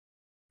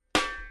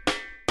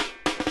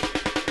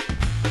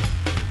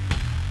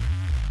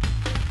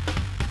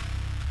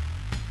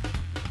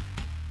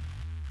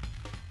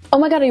Oh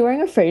my God, are you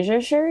wearing a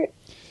Frasier shirt?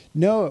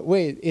 No,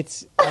 wait,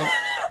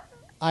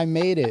 I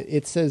made it.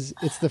 It says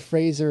it's the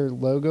Fraser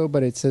logo,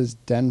 but it says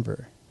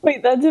Denver.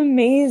 Wait, that's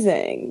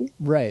amazing.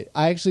 Right.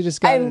 I actually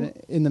just got I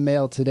it in the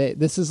mail today.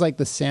 This is like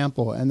the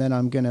sample, and then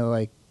I'm gonna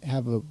like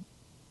have a.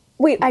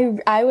 wait,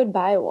 I would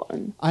buy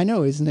one. I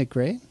know, isn't it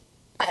great?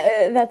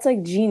 That's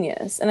like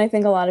genius, and I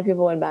think a lot of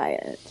people would buy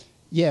it.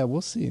 Yeah,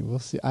 we'll see. We'll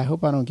see. I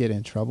hope I don't get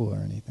in trouble or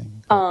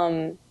anything.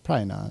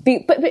 Probably not.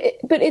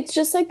 But it's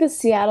just like the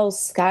Seattle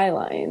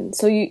skyline,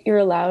 so you're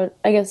allowed.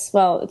 I guess.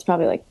 Well, it's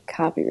probably like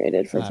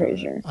copyrighted for I don't know.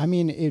 Frasier. I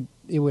mean,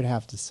 it would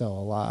have to sell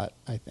a lot,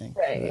 I think,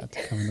 for Right. that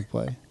to come into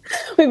play.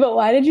 Wait, but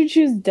why did you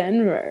choose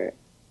Denver?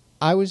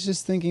 I was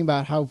just thinking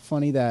about how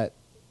funny that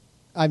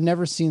I've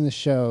never seen the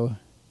show.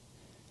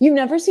 You've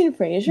never seen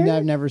Frasier?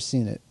 I've never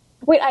seen it.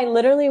 Wait, I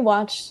literally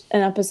watched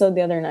an episode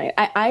the other night.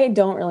 I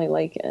don't really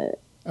like it.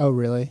 Oh,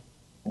 really?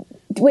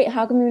 Wait,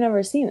 how come you've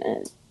never seen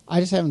it? I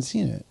just haven't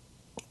seen it.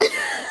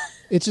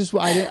 It's just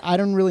I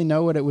don't really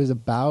know what it was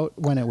about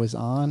when it was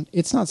on.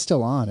 It's not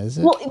still on, is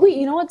it? Well, wait,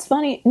 you know what's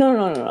funny?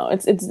 No.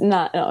 It's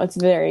not. No, it's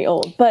very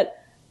old,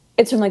 but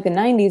it's from like the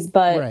 90s.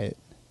 But Right.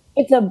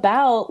 it's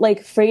about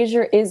like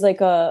Frasier is like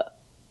a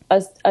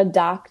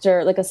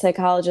doctor, like a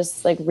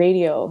psychologist, like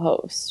radio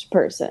host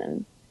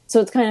person.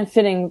 So it's kind of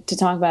fitting to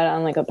talk about it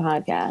on like a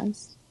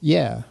podcast.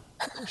 Yeah.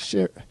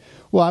 Sure.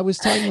 Well, I was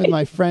talking with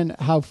my friend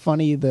how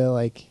funny the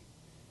like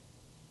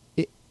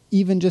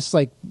even just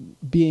like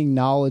being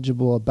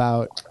knowledgeable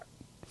about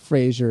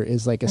Frasier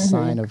is like a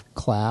sign of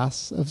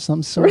class of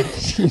some sort.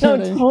 You know No,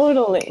 what I mean?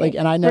 totally. Like,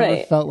 and I never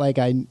Right. felt like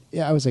I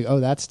was like, oh,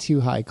 that's too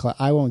high class.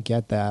 I won't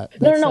get that.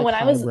 No, That's no, like when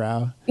I was-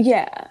 highbrow.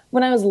 Yeah,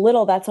 when I was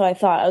little, that's how I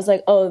thought. I was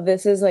like, oh,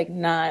 this is like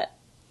not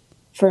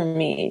for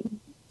me.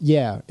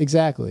 Yeah,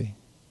 exactly.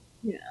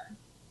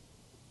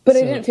 But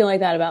I So- didn't feel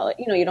like that about like,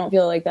 you don't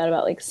feel like that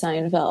about like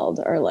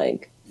Seinfeld or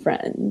like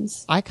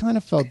Friends. I kind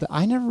of felt that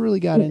I never really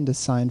got into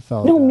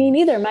Seinfeld. No, me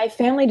neither. My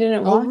family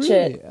didn't Oh, watch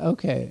really? it.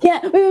 Okay.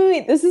 Yeah,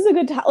 wait. This is a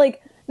good time.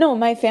 Like, no,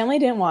 my family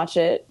didn't watch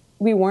it.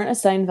 We weren't a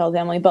Seinfeld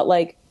family, but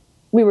like,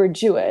 we were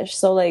Jewish,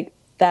 so like,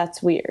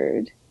 that's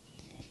weird.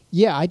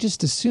 Yeah, I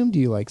just assumed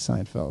you like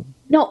Seinfeld.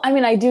 No, I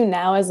mean, I do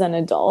now as an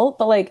adult,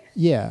 but like,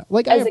 Yeah,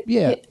 like As a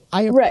yeah, kid-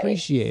 I right.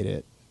 appreciate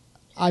it.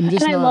 I'm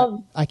just And I not.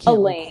 love I can't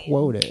Elaine.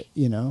 quote it.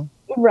 You know.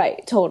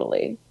 right,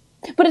 totally.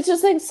 But it's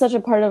just like such a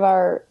part of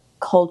our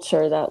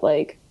culture that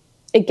like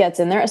it gets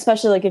in there,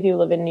 especially like if you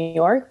live in New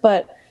York.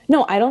 But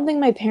no, I don't think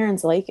my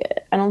parents like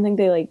it. I don't think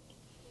they like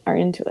are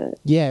into it.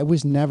 Yeah, it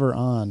was never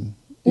on.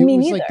 It Me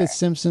was like neither. The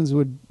Simpsons.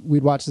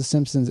 We'd watch The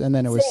Simpsons, and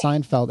then it was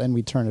Same. Seinfeld, and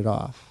we'd turn it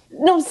off.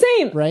 No,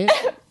 same. Right.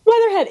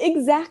 Weatherhead,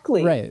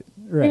 exactly. Right.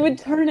 We would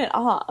turn it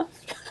off.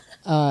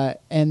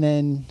 And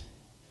then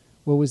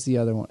what was the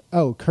other one?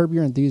 Oh, Curb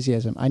Your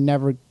Enthusiasm. I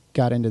never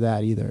got into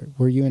that either.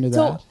 Were you into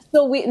that?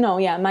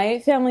 My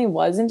family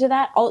was into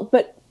that.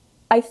 But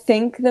I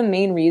think the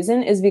main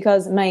reason is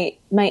because my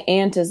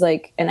aunt is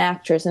like an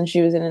actress and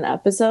she was in an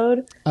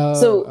episode. Oh,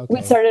 So we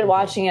okay, started okay.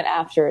 watching it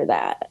after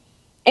that.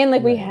 And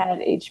like we Right. had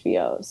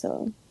HBO,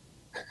 so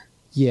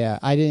Yeah,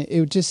 I didn't.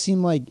 It just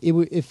seemed like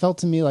it felt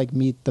to me like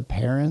Meet the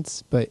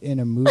Parents, but in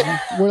a movie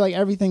where like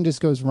everything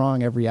just goes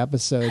wrong every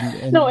episode.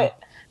 And No, you're like,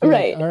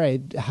 right. all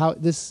right, how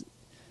this?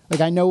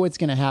 Like I know what's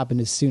going to happen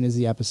as soon as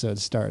the episode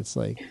starts.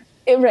 Like,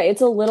 right.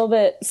 It's a little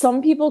bit.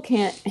 Some people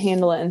can't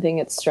handle it and think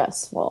it's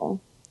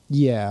stressful.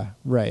 yeah,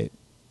 right.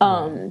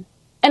 And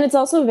it's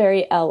also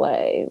very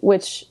LA,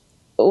 which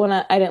when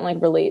I didn't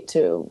like relate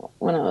to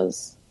when I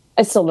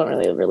still don't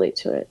really relate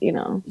to it, you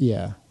know.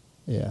 Yeah,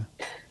 yeah.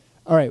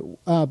 All right.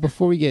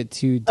 Before we get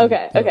too deep,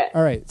 Okay, okay.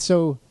 All right.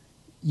 So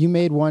you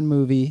made one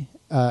movie,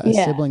 a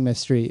Yeah. sibling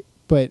mystery,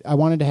 but I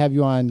wanted to have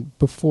you on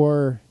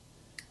before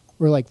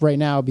or like right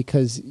now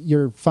because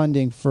you're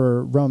funding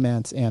for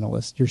Romance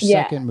Analyst, your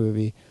Yeah. second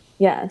movie.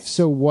 Yes.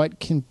 So what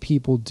can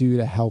people do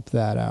to help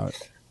that out?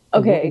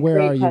 Okay, Where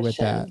great are you with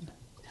that?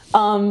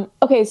 question.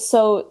 Okay,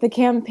 so the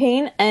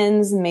campaign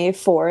ends May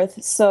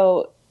 4th.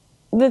 So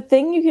the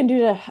thing you can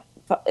do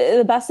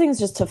the best thing is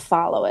just to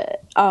follow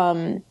it.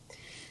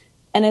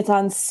 And it's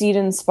on Seed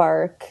and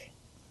Spark.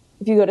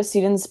 If you go to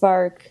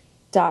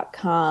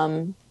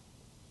seedandspark.com,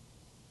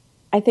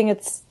 I think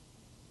it's,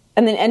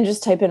 and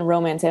just type in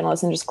Romance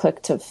Analyst and just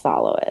click to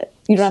follow it.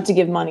 You don't have to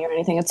give money or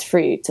anything. It's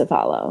free to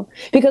follow.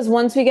 Because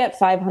once we get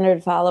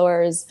 500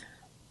 followers,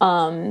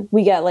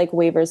 we get like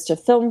waivers to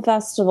film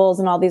festivals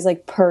and all these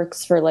like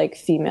perks for like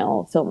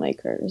female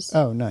filmmakers.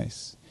 Oh,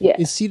 nice. Yeah.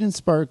 Is Seed and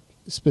Spark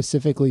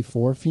specifically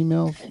for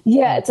female?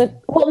 Yeah, it's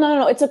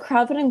no. It's a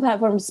crowdfunding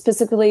platform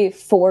specifically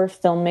for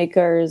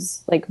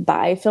filmmakers, like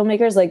by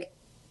filmmakers, like,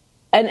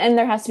 and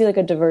there has to be like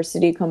a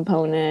diversity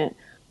component.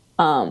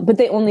 But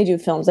they only do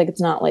films. Like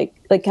it's not like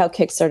how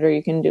Kickstarter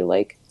you can do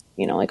like,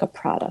 like a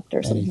product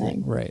or something.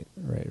 Anything. Right.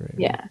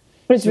 Yeah,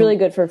 but it's really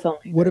good for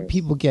filmmakers. What do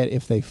people get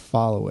if they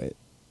follow it?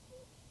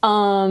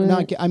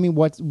 Not get, I mean,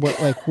 what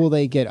like will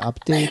they get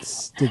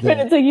updates? Did But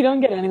they, it's like you don't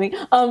get anything.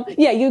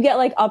 Yeah, you get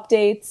like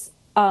updates.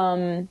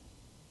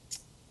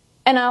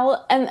 And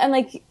I'll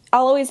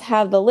always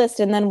have the list,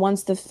 and then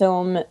once the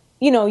film,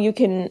 you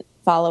can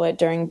follow it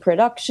during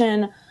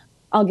production.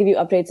 I'll give you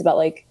updates about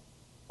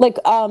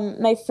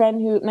my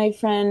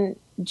friend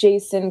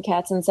Jason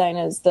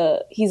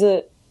Katzenstein he's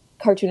a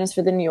cartoonist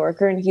for the New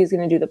Yorker, and he's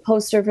going to do the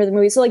poster for the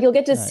movie. So like you'll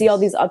get to see all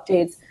these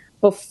updates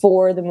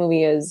before the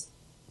movie is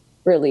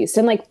released,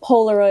 and like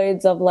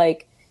Polaroids of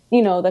like,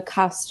 you know, the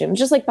costumes,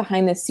 just like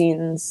behind the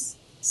scenes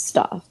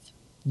stuff.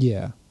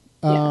 Yeah.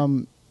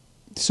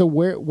 So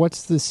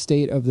what's the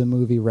state of the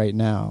movie right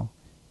now?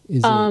 Do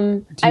you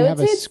have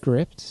a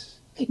script?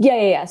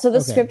 Yeah. So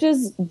the script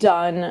is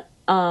done.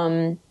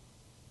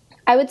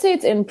 I would say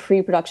it's in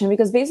pre-production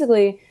because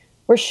basically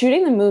we're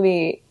shooting the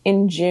movie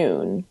in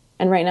June,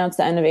 and right now it's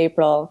the end of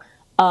April.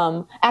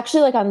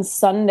 Actually, like on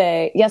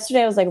Sunday,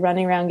 yesterday I was like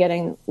running around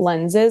getting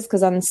lenses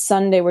because on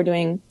Sunday we're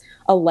doing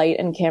a light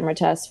and camera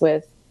test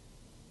with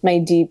my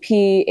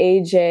DP,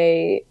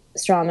 AJ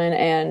Strawman,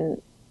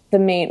 and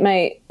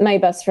my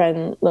best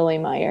friend Lily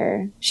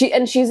Meyer. She's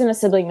in A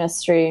Sibling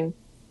Mystery,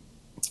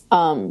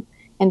 and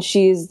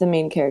she's the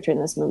main character in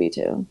this movie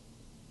too.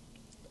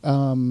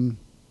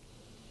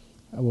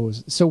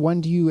 So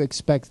when do you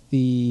expect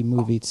the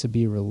movie to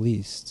be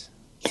released?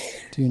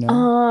 Do you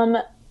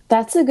know?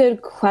 That's a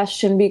good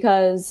question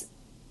because,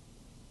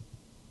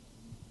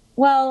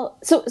 well,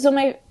 so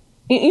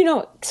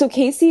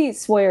Casey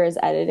Sawyer is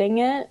editing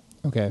it.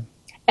 Okay.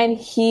 And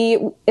he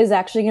is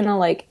actually going to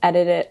like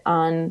edit it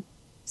on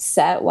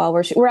set while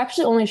we're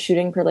actually only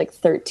shooting for like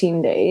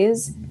 13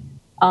 days.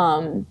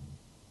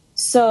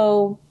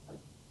 So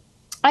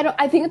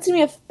I think it's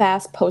going to be a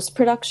fast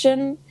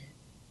post-production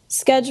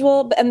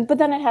schedule, but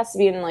then it has to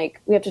be in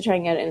like, we have to try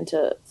and get it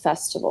into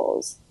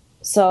festivals.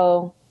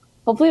 So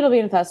hopefully it'll be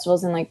in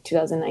festivals in like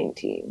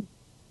 2019.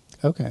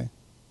 Okay.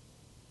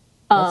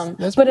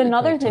 That's but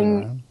another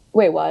thing,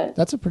 wait, what?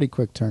 That's a pretty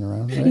quick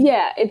turnaround, right?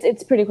 Yeah,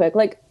 it's pretty quick.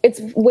 Like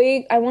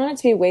I want it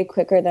to be way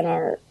quicker than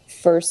our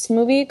first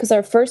movie, because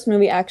our first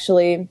movie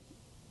actually,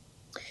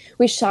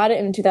 we shot it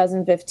in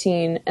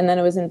 2015 and then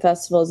it was in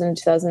festivals in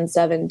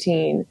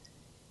 2017.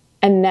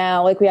 And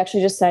now like we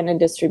actually just signed a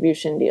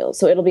distribution deal.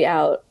 So it'll be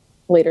out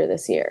later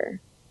this year.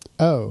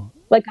 Oh.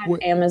 Like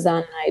on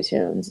Amazon and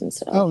iTunes and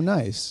stuff. Oh,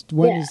 nice.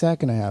 When is that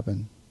going to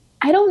happen?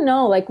 I don't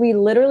know. Like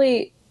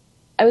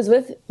I was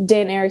with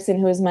Dan Erickson,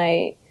 who is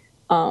my,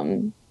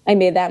 I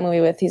made that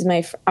movie with. He's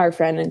our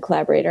friend and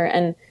collaborator,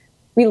 and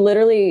we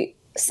literally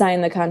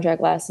signed the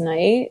contract last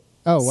night.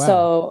 Oh wow!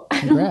 So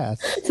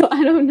congrats. So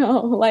I don't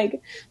know.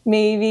 Like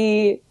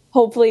maybe,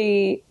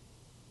 hopefully,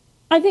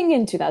 I think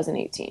in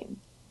 2018.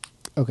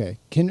 Okay.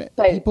 Can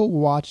people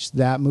watch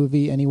that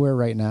movie anywhere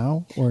right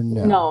now or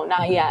no? No,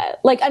 not yet.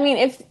 Like, I mean,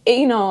 if,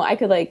 you know, I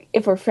could like,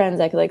 if we're friends,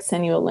 I could like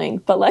send you a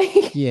link, but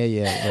like,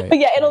 yeah. Right. But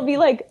yeah, it'll be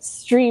like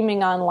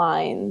streaming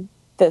online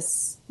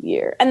this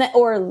year, and then,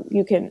 or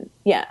you can,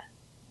 yeah.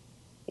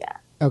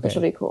 Okay. Which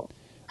will be cool.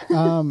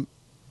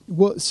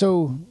 Well,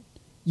 so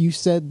you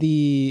said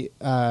the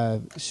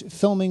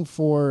filming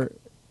for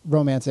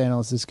Romance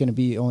Analyst is going to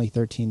be only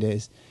 13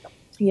 days.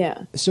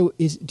 Yeah. So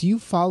do you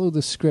follow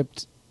the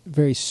script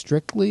very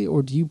strictly,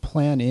 or do you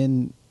plan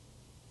in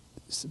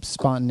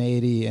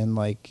spontaneity and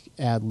like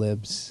ad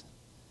libs?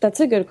 That's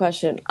a good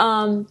question.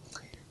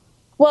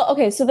 Well,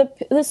 okay, so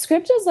the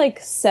script is like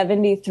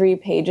 73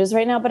 pages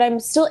right now, but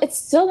it's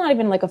still not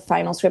even like a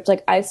final script.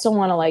 Like I still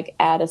want to like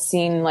add a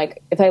scene.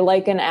 Like if I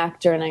like an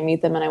actor and I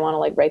meet them and I want to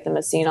like write them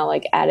a scene, I'll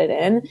like add it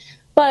in.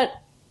 But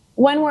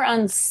when we're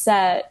on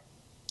set,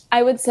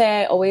 I would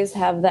say I always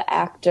have the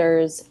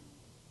actors,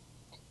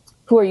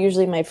 who are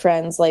usually my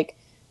friends, like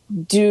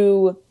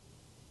do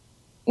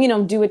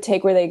a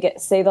take where they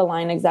say the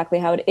line exactly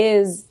how it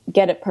is,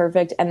 get it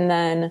perfect, and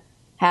then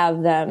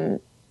have them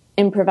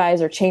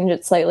improvise or change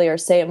it slightly or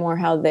say it more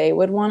how they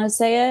would want to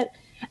say it.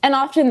 And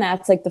often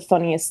that's like the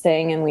funniest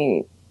thing, and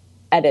we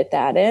edit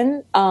that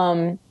in.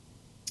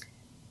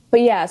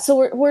 But yeah,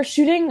 so we're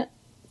shooting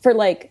for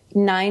like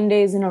 9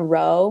 days in a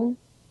row,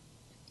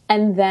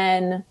 and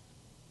then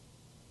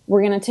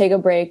we're going to take a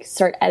break,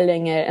 start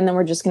editing it, and then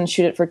we're just going to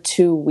shoot it for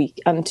 2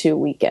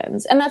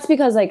 weekends. And that's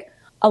because like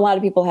a lot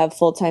of people have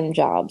full-time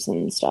jobs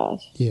and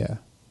stuff. Yeah.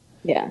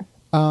 Yeah.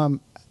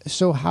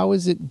 So how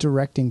is it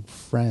directing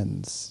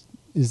Friends?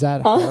 Is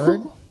that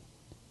hard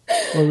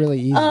or really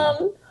easy?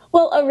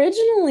 Well,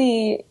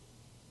 originally,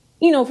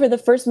 for the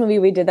first movie,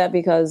 we did that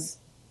because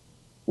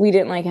we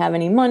didn't like have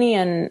any money,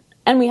 and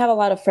we have a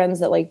lot of friends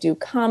that like do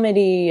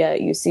comedy at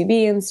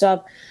UCB and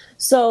stuff.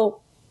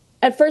 So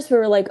at first we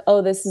were like,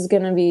 oh, this is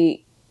going to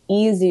be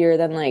easier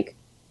than like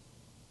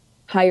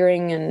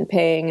hiring and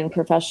paying and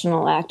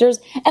professional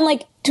actors. And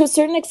like to a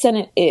certain extent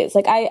it is.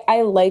 Like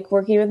I like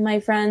working with my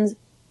friends.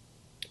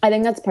 I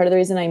think that's part of the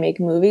reason I make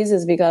movies,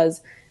 is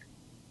because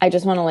I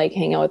just want to like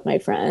hang out with my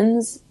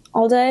friends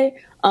all day,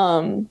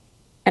 and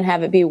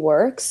have it be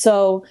work.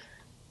 So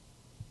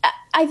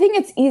I think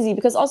it's easy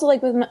because also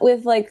like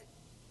with like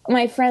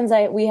my friends,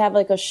 we have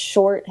like a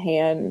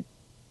shorthand,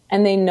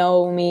 and they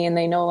know me and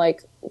they know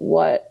like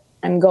what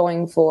I'm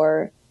going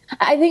for.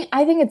 I think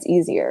it's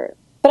easier,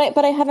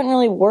 but I haven't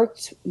really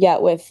worked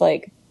yet with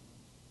like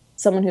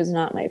someone who's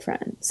not my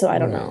friend. So I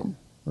don't know.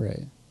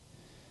 Right.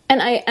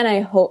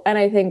 I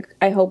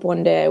hope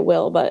one day I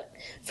will, but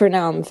for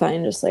now I'm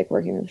fine just like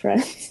working with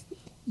friends.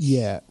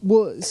 Yeah.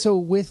 Well,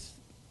 so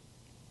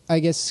I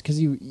guess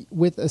because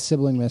with A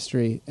Sibling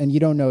Mystery, and you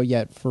don't know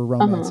yet for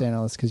Romance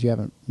Analyst because you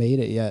haven't made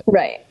it yet,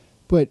 Right.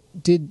 but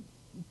did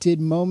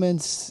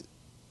moments?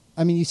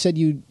 I mean, you said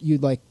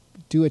you'd like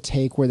do a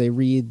take where they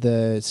read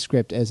the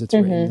script as it's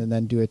written, and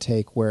then do a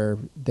take where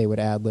they would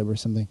ad lib or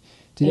something.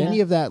 Did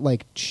any of that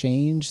like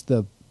change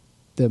the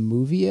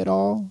movie at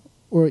all,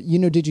 or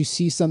did you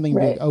see something and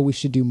be like, oh, we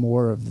should do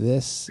more of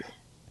this?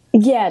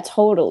 Yeah,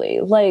 totally.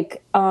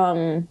 Like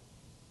my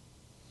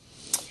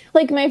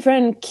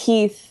friend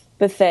Keith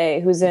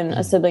Buffet, who's in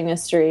A Sibling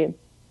Mystery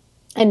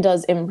and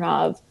does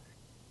improv,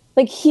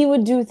 like he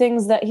would come up with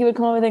things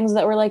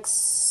that were like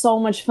so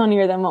much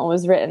funnier than what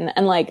was written,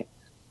 and like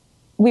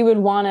we would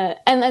want to,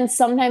 and then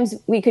sometimes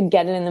we could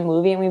get it in the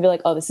movie and we'd be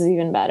like, oh, this is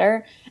even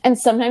better. And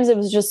sometimes it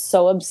was just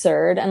so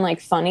absurd and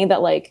like funny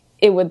that like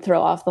it would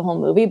throw off the whole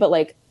movie, but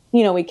like,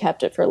 we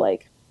kept it for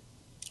like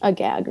a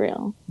gag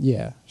reel.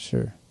 Yeah,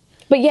 sure.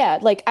 But yeah,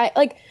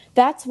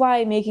 that's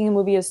why making a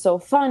movie is so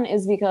fun,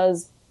 is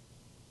because,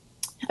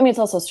 I mean, it's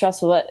also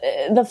stressful, but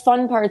the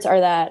fun parts are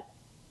that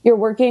you're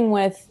working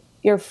with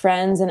your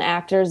friends and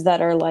actors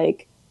that are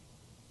like,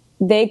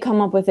 they come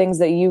up with things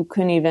that you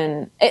couldn't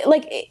even,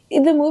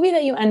 the movie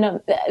that you end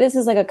up, this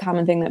is like a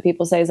common thing that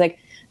people say, is like,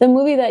 the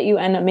movie that you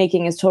end up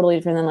making is totally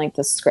different than like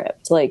the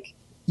script. Like,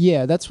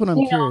 yeah, that's what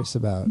I'm curious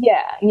about.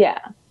 Yeah.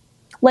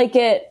 Like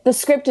the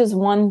script is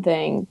one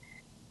thing.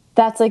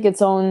 That's like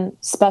its own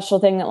special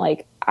thing that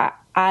like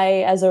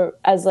I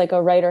as like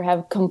a writer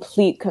have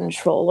complete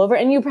control over.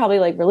 And you probably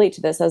like relate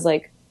to this as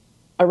like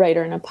a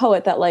writer and a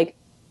poet, that like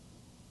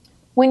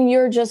when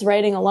you're just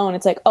writing alone,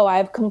 it's like, oh, I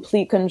have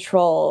complete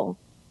control.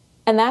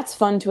 And that's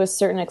fun to a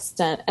certain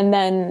extent.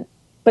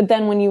 But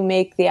then when you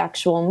make the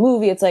actual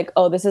movie, it's like,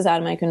 oh, this is out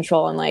of my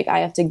control. And like, I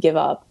have to give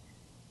up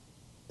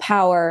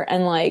power,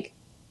 and like,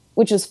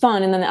 which is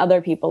fun. And then the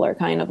other people are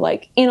kind of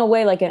like, in a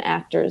way, like an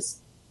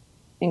actor's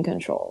in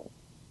control.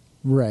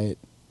 Right.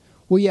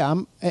 Well, yeah,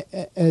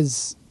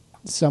 as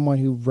someone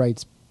who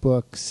writes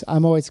books,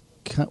 I'm always,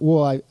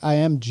 I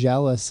am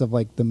jealous of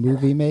like the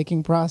movie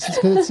making process,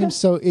 because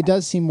it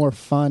does seem more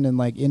fun. And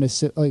like in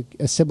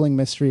A Sibling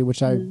Mystery,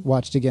 which I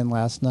watched again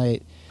last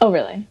night. Oh,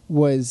 really?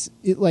 Was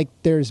it like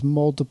there's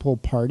multiple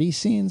party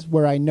scenes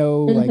where I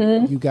know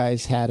like you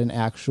guys had an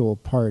actual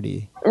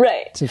party.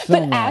 Right. To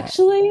film but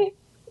actually,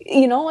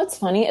 what's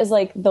funny is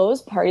like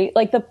those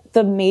like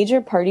the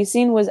major party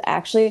scene was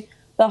actually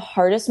the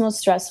hardest, most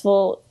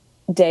stressful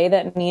day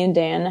that me and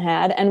Dan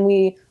had. And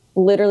we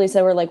literally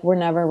said, we're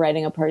never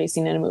writing a party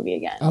scene in a movie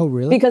again. Oh,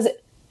 really? Because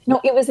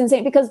it was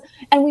insane,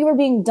 and we were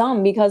being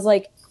dumb because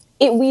like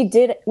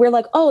we're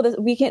like, oh,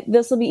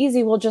 this will be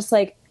easy. We'll just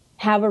like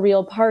have a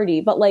real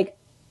party. But like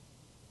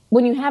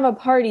when you have a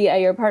party at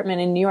your apartment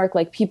in New York,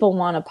 like people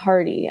want to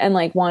party and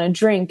like want to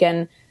drink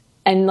and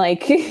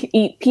like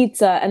eat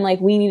pizza, and like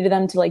we needed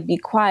them to like be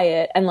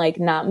quiet and like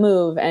not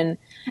move. And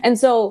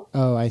so,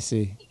 oh, I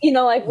see.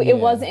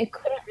 It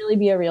couldn't really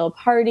be a real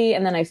party.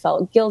 And then I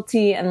felt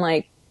guilty, and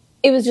like,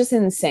 it was just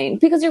insane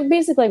because you're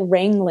basically like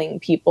wrangling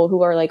people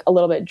who are like a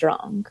little bit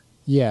drunk.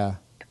 Yeah.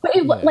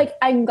 But like,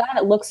 I'm glad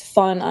it looks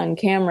fun on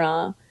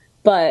camera,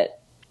 but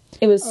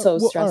it was so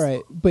stressful. All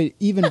right. But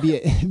even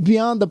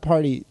beyond the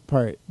party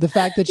part, the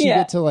fact that you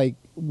get to like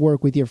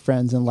work with your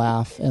friends and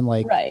laugh and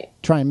like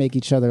try and make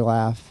each other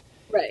laugh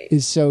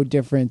is so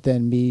different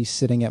than me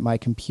sitting at my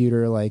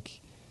computer,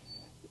 like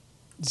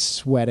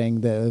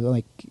sweating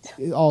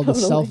all the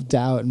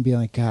self-doubt and being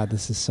like, God,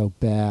 this is so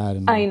bad.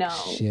 And I know.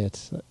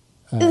 Shit.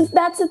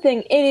 That's the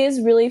thing. It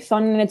is really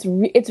fun, and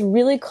it's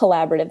really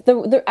collaborative.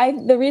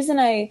 The reason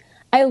I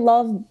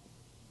love,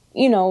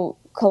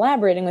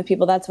 collaborating with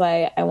people, that's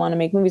why I want to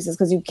make movies, is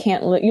because you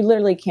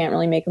literally can't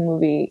really make a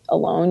movie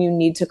alone. You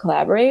need to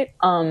collaborate.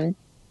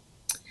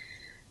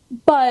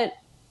 But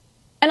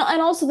and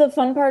also the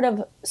fun part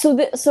of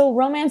so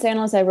Romance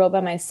Analyst I wrote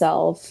by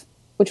myself,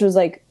 which was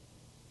like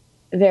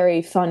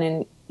very fun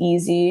and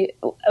easy.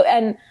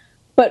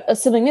 But A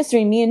Sibling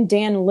Mystery, me and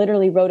Dan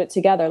literally wrote it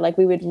together. Like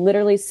we would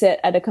literally sit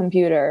at a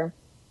computer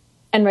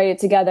and write it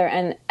together.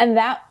 And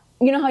that,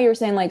 how you were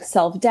saying like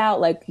self-doubt,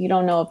 like you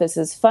don't know if this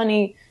is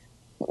funny.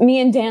 Me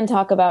and Dan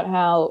talk about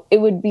how it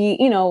would be,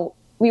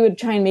 we would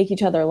try and make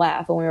each other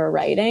laugh when we were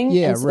writing.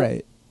 Yeah,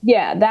 right.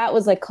 Yeah, that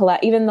was like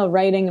even the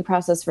writing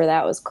process for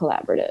that was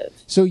collaborative.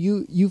 So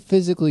you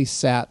physically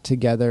sat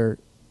together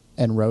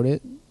and wrote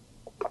it?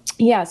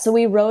 Yeah, so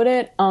we wrote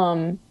it.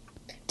 Dan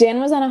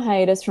was on a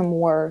hiatus from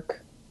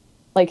work,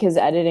 like his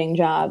editing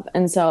job,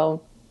 and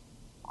so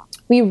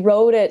we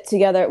wrote it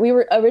together. We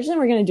were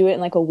originally going to do it in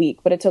like a week,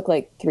 but it took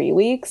like 3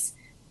 weeks.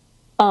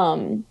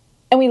 And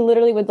we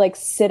literally would like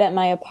sit at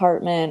my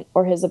apartment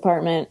or his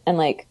apartment, and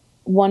like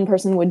one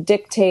person would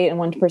dictate and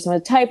one person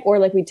would type, or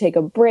like we'd take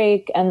a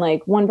break and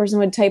like one person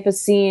would type a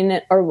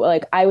scene, or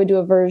like I would do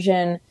a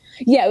version.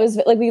 Yeah, it was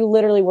like we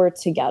literally were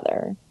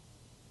together.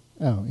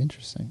 Oh,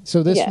 interesting.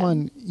 So this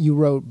one you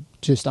wrote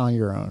just on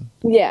your own?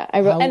 Yeah,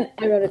 I wrote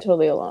it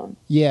totally alone.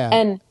 Yeah.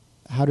 And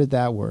how did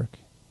that work?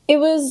 It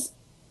was,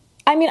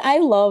 I mean, I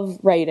love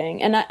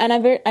writing, and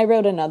I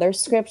wrote another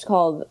script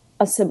called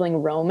A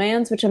Sibling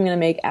Romance, which I'm going to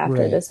make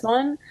after Right. this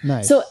one.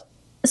 Nice.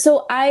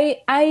 So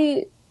I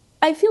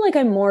feel like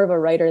I'm more of a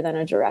writer than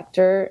a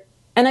director,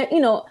 and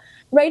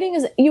writing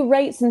is, you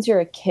write since you're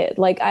a kid.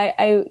 Like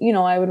I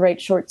would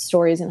write short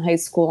stories in high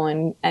school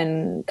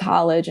and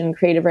college and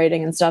creative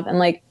writing and stuff, and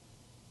like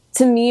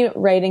to me,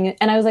 writing,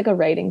 and I was like a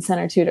writing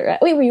center tutor.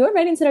 Wait, were you a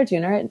writing center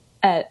tutor in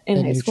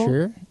high school?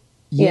 Sure?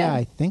 Yeah,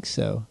 I think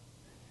so.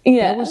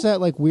 Yeah. That was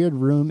that like weird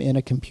room in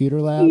a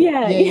computer lab.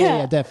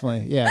 Yeah,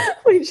 definitely. Yeah.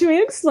 Wait, should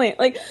we explain?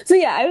 Like, so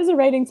yeah, I was a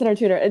writing center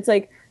tutor. It's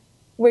like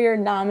where you're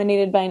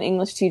nominated by an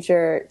English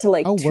teacher to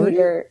like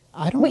tutor.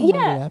 I don't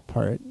remember that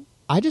part.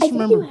 I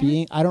remember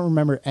being. I don't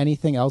remember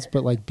anything else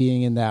but like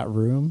being in that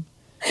room.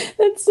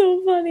 That's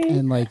so funny.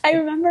 And like, I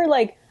remember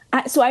like,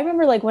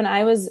 when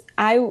I was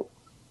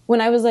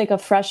like a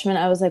freshman,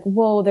 I was like,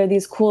 whoa, there are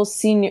these cool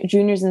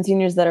juniors and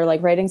seniors that are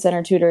like writing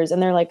center tutors,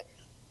 and they're like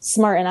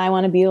smart, and I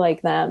want to be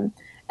like them.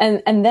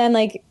 And then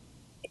like,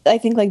 I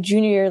think like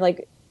junior year,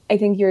 like I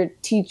think your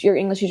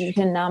English teacher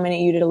can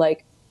nominate you to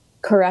like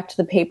correct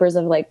the papers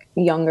of like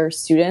younger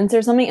students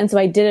or something. And so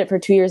I did it for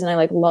 2 years, and I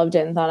like loved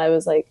it and thought I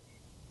was like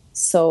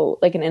so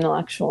like an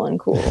intellectual and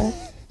cool.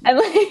 And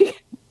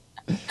like,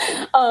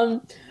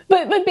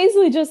 but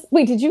basically just,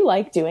 wait, did you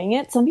like doing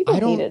it? Some people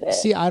hated it.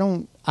 See, I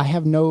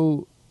have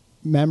no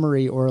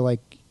memory or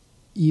like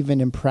even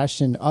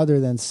impression other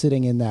than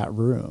sitting in that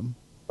room.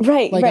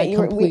 Right, like right. I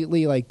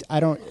completely like, I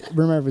don't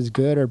remember if it was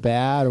good or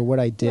bad or what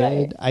I did.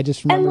 Right. I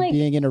just remember like,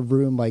 being in a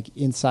room like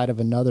inside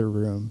of another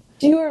room.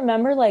 Do you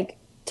remember like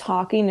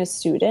talking to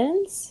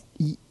students?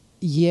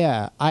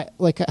 Yeah,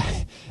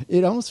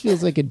 it almost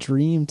feels like a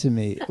dream to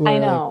me. I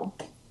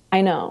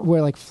know.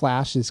 Where like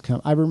flashes come.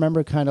 I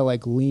remember kind of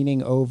like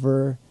leaning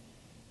over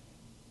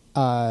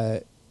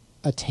a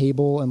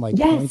table and like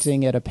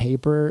pointing at a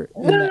paper.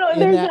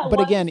 But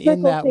again,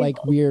 in that table.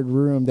 Like weird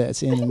room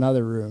that's in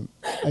another room.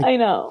 Like, I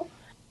know.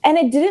 And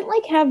it didn't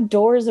like have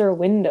doors or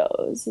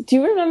windows. Do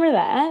you remember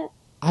that?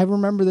 I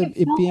remember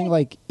it being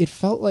like, it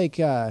felt like,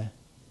 you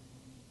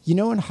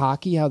know, in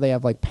hockey, how they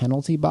have like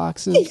penalty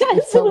boxes? Yes,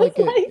 it felt like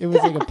it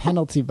was like a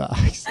penalty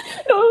box.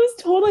 No, it was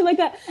totally like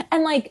that.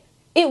 And like,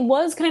 it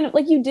was kind of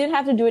like, you did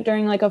have to do it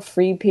during like a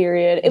free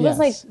period. It was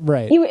like,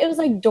 right. It was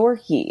like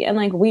dorky and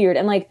like weird.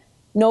 And like,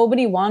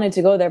 nobody wanted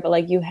to go there, but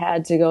like you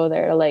had to go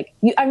there. Like,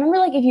 I remember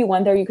like if you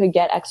went there, you could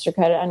get extra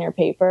credit on your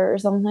paper or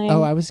something.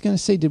 Oh, I was going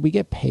to say, did we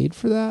get paid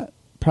for that?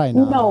 Probably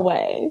not. No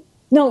way.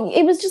 No,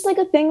 it was just like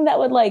a thing that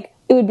would like,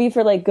 it would be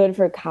for like good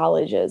for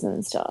colleges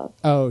and stuff.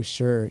 Oh,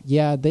 sure.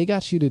 Yeah, they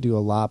got you to do a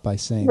lot by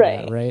saying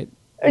that, right?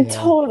 Yeah.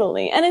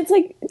 Totally. And it's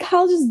like,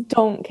 colleges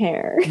don't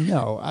care.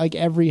 No, like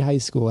every high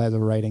school has a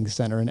writing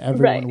center and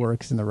everyone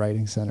works in the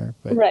writing center.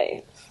 But.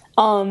 Right.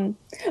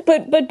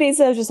 But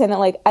basically I was just saying that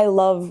like, I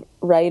love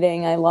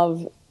writing. I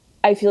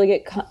feel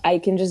like I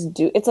can just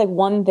do, it's like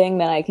one thing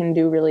that I can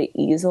do really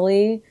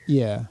easily.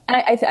 Yeah.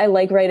 And I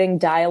like writing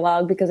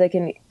dialogue because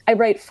I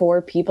write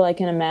for people. I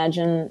can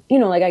imagine, you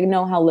know, like I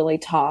know how Lily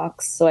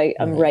talks, so I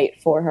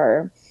write for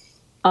her.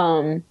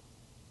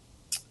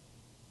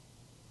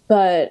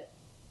 But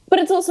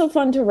it's also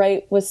fun to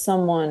write with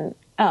someone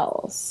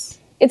else.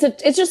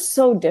 It's just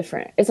so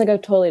different. It's like a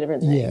totally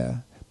different thing. Yeah.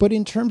 But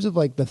in terms of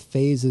like the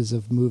phases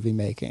of movie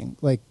making,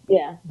 like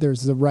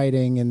there's the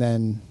writing and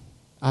then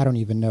I don't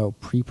even know,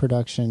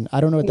 pre-production.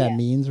 I don't know what that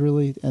means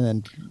really. And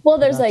then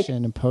there's like,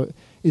 and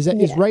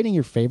is writing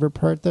your favorite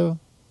part though?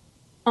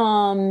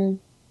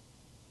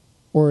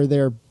 Or are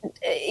there?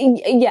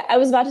 Yeah, I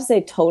was about to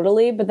say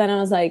totally, but then I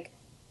was like,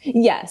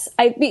 yes,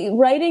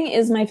 writing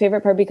is my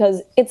favorite part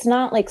because it's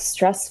not like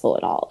stressful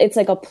at all. It's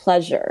like a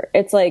pleasure.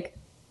 It's like,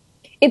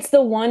 it's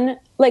the one,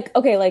 like,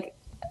 okay, like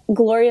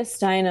Gloria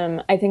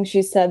Steinem, I think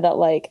she said that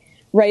like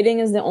writing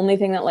is the only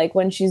thing that like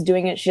when she's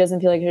doing it, she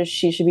doesn't feel like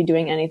she should be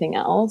doing anything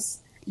else.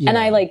 Yeah. And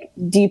I like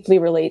deeply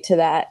relate to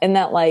that. And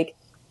that like,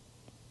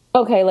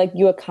 okay, like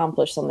you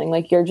accomplish something,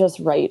 like you're just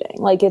writing.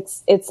 Like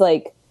it's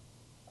like,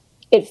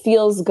 it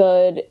feels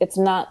good. It's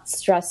not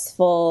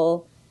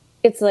stressful.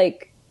 It's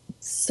like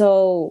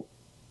so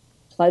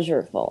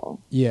pleasureful.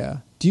 Yeah.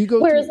 Do you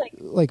go through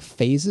like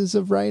phases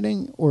of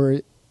writing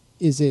or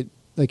is it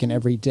like an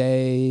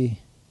everyday?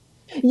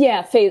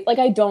 Yeah, like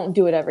I don't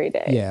do it every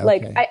day. Yeah,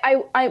 like okay.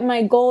 I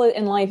my goal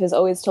in life is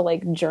always to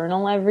like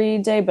journal every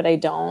day, but I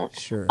don't.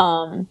 Sure.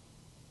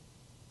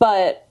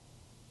 But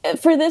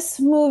for this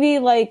movie,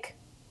 like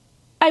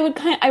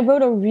I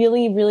wrote a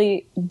really,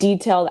 really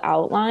detailed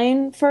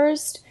outline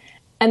first,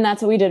 and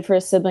that's what we did for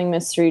A Sibling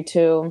Mystery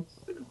too.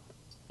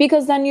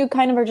 Because then you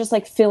kind of are just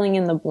like filling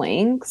in the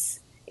blanks.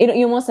 You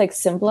almost like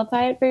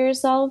simplify it for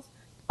yourself.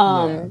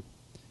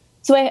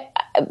 So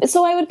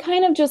I would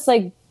kind of just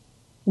like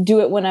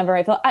do it whenever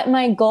I felt.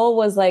 My goal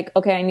was like,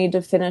 okay, I need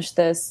to finish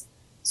this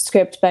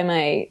script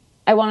I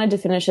wanted to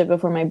finish it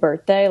before my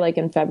birthday, like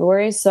in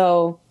February.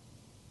 So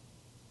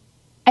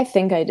I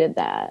think I did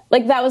that.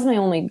 Like that was my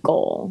only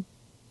goal.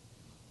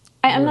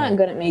 I'm not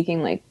good at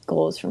making like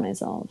goals for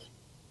myself.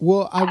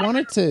 Well, I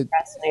wanted to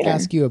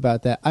ask you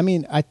about that. I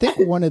mean, I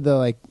think one of the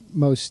like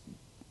most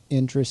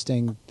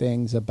interesting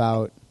things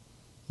about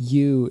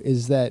you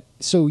is that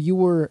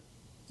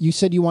you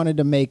said you wanted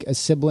to make a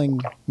sibling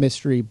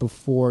mystery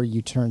before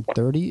you turned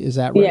 30. Is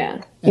that right?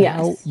 Yeah. And yes.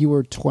 how you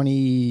were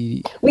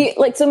 20. Me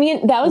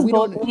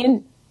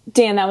and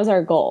Dan, that was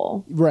our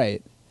goal.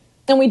 Right.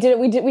 And we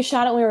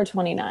shot it when we were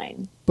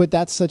 29. But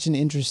that's such an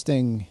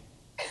interesting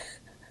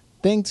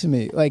thing to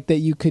me, like that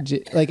you could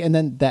and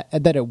then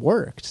that it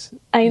worked.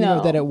 I know. You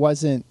know, that it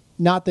wasn't,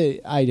 not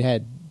that I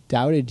had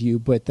doubted you,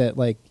 but that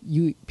like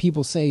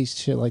people say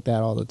shit like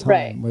that all the time,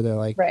 right, where they're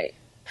like, right.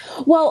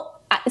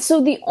 Well,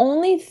 so the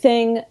only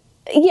thing,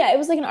 it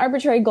was like an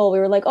arbitrary goal. We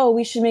were like, oh,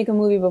 we should make a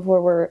movie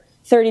before we're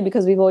 30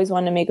 because we've always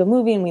wanted to make a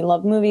movie and we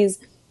love movies.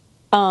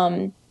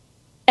 And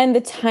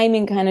the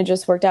timing kind of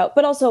just worked out.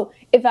 But also,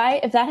 if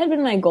that had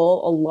been my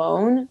goal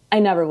alone, I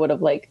never would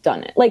have like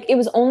done it. Like, it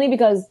was only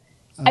because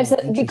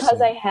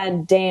because I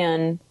had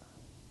Dan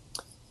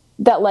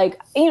that, like,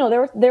 you know,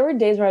 there were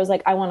days where I was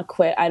like, I want to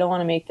quit. I don't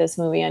want to make this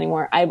movie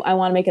anymore. I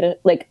want to make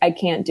it I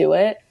can't do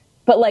it.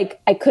 But like,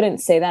 I couldn't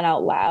say that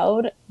out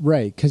loud.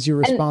 Right, because you're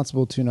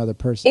responsible to another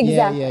person.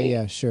 Exactly.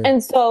 Yeah, sure.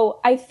 And so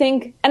I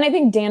think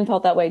Dan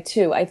felt that way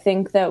too. I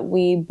think that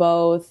we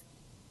both,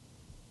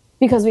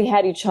 because we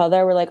had each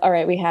other, we're like, all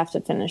right, we have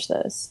to finish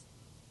this.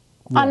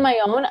 Right. On my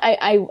own,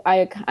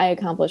 I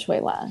accomplished way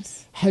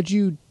less. Had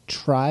you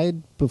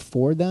tried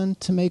before then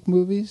to make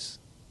movies?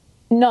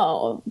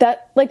 No,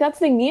 that's the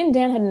thing. Me and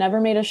Dan had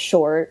never made a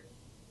short.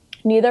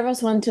 Neither of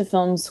us went to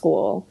film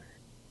school.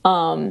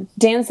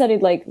 Dan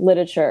studied like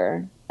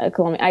literature at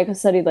Columbia. I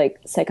studied like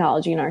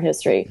psychology and art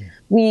history.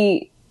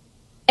 We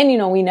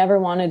never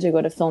wanted to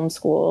go to film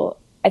school.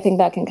 I think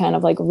that can kind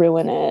of like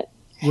ruin it.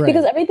 Right.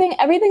 Because everything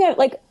I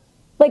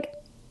like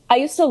I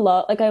used to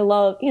love, I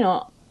love, you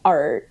know,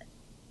 art,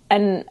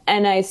 and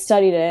I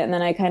studied it, and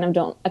then I kind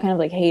of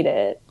like hate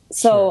it.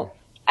 So sure.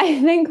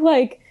 I think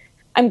like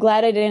I'm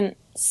glad I didn't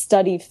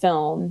study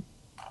film.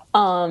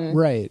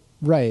 Right.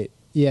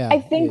 Yeah. I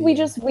think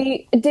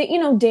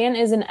Dan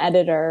is an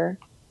editor.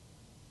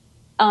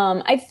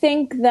 I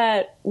think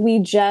that we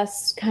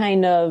just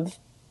kind of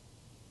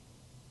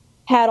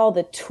had all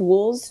the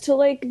tools to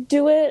like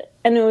do it,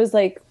 and it was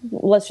like,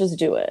 let's just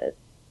do it.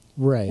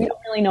 Right. We don't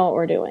really know what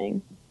we're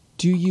doing.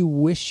 Do you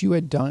wish you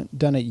had done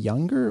it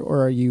younger,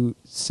 or are you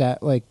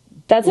set like?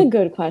 That's a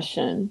good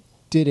question.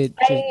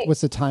 Was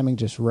the timing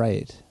just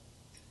right?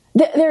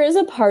 There is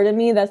a part of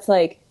me that's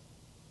like,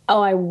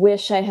 oh, I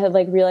wish I had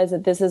like realized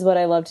that this is what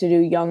I love to do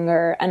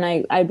younger, and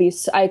I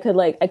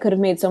could have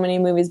made so many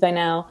movies by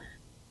now.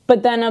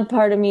 But then a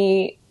part of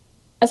me,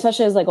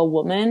 especially as like a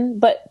woman,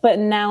 but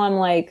now I'm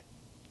like,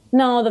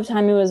 no, the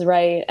timing was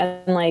right,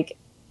 and like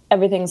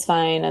everything's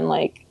fine, and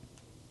like,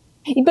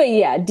 but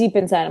yeah, deep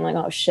inside I'm like,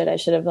 oh shit, I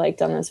should have like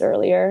done this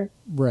earlier.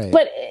 Right.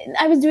 But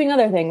I was doing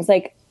other things,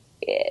 like,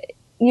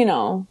 you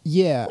know.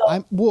 Yeah,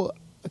 so,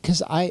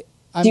 because I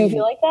do you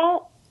feel like that?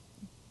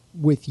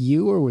 With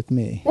you or with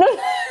me?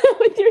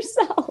 With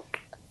yourself.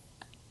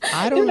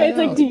 I don't know. It's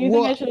like, do you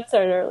think I should have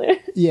started earlier?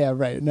 Yeah,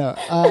 right. No,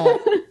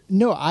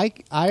 no.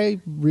 I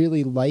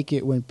really like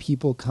it when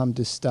people come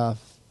to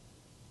stuff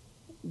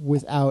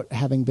without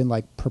having been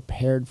like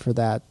prepared for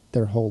that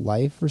their whole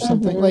life or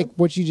something. Mm-hmm. Like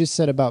what you just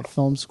said about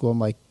film school. I'm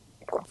like,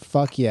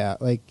 fuck yeah,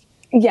 like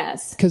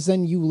yes. Because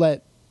then you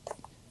let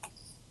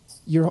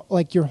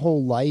your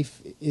whole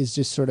life is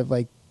just sort of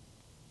like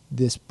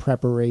this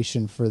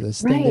preparation for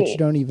this thing that you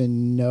don't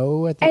even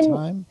know at the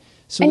time.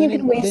 So and you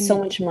can waste so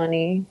much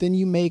money. Then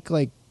you make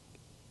like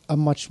a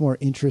much more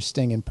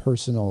interesting and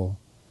personal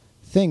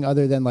thing,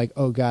 other than like,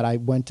 oh God, I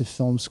went to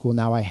film school,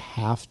 now I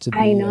have to be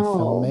a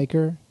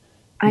filmmaker.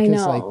 Because I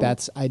know. Like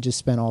I just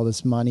spent all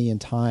this money and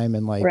time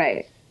and like,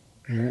 right.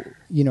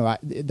 You know,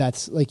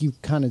 that's like you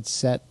kind of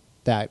set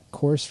that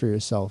course for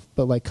yourself.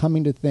 But like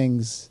coming to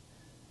things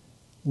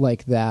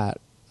like that,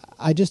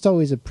 I just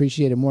always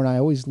appreciate it more, and I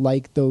always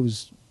like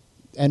those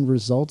end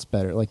results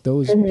better. Like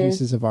those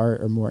pieces of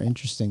art are more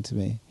interesting to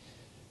me.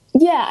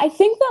 Yeah, I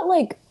think that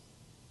like,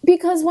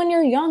 because when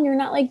you're young, you're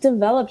not like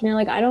developed, and you're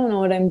like, I don't know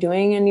what I'm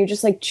doing, and you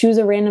just like choose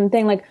a random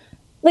thing. Like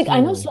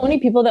I know so many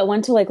people that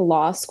went to like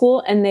law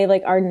school and they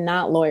like are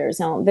not lawyers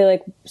now. They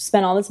like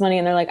spent all this money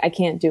and they're like, I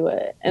can't do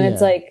it. And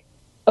it's like,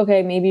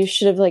 okay, maybe you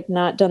should have like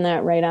not done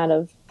that right out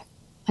of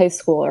high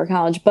school or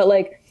college. But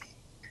like,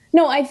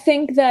 no, I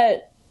think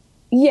that,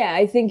 yeah,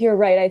 I think you're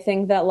right. I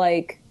think that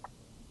like,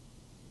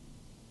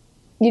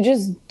 you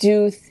just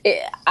do,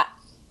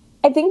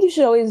 I think you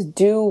should always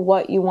do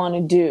what you want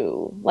to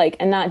do, like,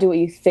 and not do what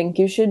you think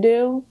you should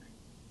do.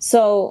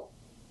 So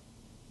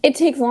it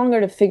takes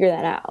longer to figure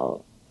that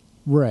out.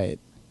 Right.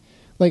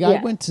 Like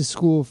I went to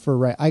school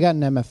for I got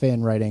an MFA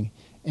in writing,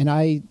 and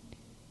I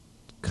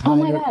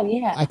kind of... Oh my God,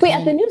 yeah. Wait,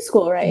 at the new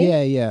school, right?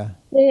 Yeah.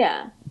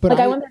 Yeah. But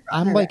like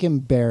I'm like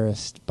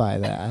embarrassed by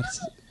that.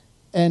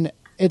 And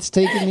it's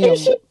taken me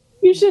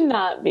you should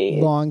not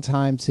be. Long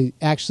time to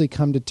actually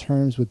come to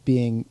terms with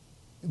being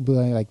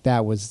like,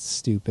 that was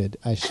stupid.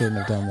 I shouldn't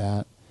have done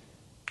that.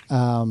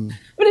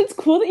 But it's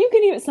cool that you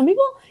can even... Some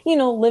people, you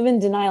know, live in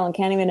denial and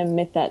can't even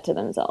admit that to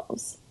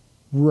themselves.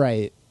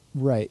 Right.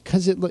 Right.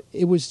 Because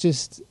it was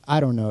just, I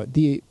don't know.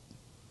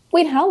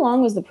 Wait, how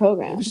long was the It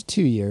program? was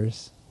 2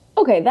 years.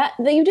 Okay, that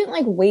you didn't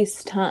like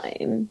waste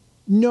time.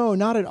 No,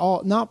 not at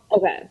all. Not,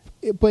 Okay.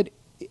 but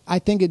I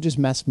think it just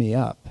messed me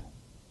up.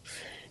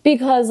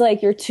 Because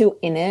like you're too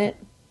in it.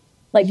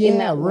 Like in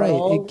Yeah, that right.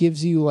 world. It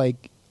gives you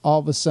like, all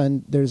of a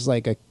sudden, there's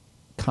like a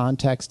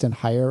context and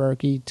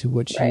hierarchy to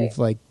which Right. you've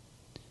like,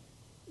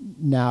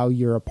 now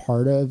you're a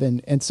part of.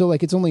 And so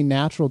like, it's only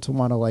natural to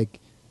want to like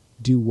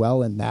do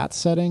well in that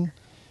setting.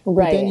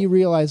 Right. But then you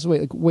realize,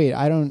 wait,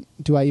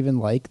 do I even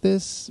like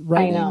this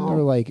writing? know.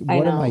 Or like, I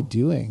what am know. I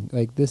doing?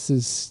 Like, this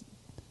is,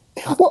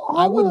 Well,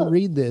 I wouldn't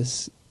read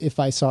this if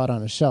I saw it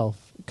on a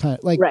shelf. Kind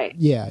of like, Right.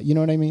 yeah, you know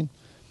what I mean?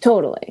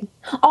 Totally.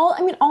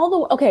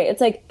 Okay,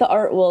 it's like the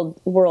art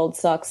world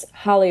sucks.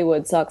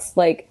 Hollywood sucks.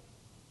 Like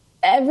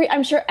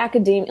I'm sure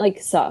academia like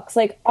sucks.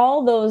 Like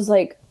all those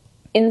like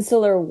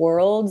insular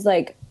worlds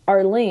like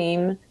are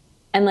lame,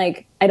 and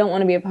like I don't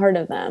want to be a part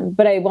of them,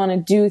 but I want to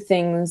do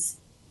things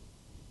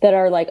that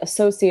are like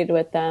associated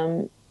with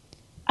them.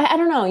 I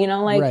don't know, you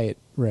know, like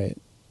Right.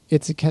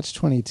 It's a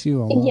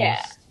catch-22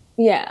 almost.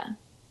 yeah.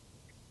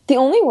 The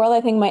only world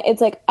I think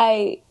it's like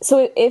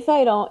if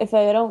I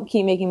don't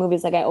keep making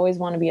movies, like I always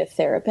want to be a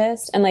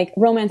therapist, and like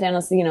Romance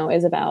Analyst, you know,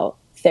 is about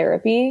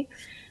therapy,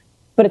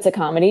 but it's a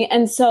comedy,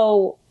 and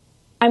so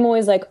I'm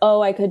always like,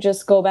 oh, I could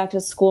just go back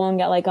to school and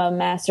get like a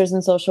master's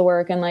in social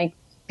work and like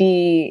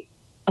be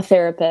a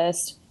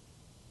therapist.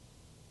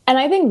 And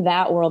I think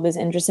that world is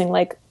interesting.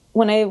 Like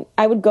when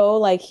I would go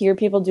like hear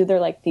people do their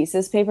like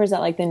thesis papers at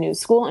like the new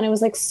school, and it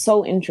was like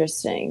so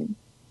interesting.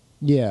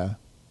 Yeah.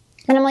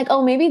 And I'm like,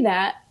 oh, maybe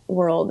that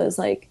world is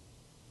like,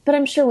 but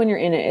I'm sure when you're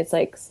in it, it's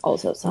like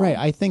also something. Right.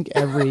 I think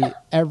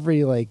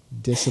every like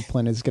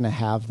discipline is going to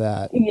have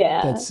that.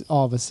 Yeah. That's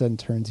all of a sudden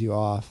turns you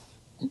off.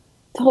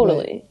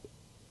 Totally.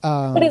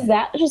 But is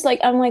that just like,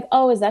 I'm like,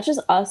 oh, is that just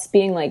us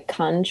being like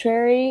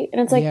contrary? And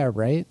it's like, yeah,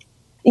 right.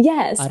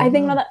 yes, I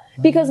think know. about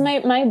that because me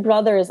and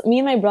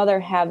my brother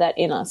have that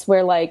in us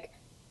where like,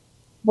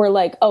 we're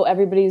like, oh,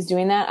 everybody's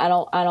doing that. I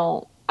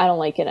don't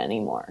like it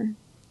anymore.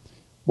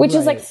 Which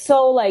is like Right.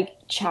 so like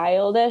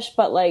childish,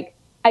 but like,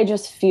 I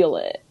just feel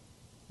it.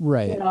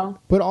 Right. You know?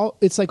 But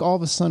it's like all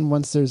of a sudden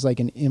once there's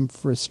like an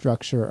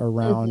infrastructure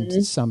around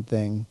Mm-hmm.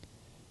 something,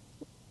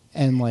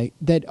 and like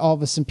that all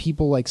of a sudden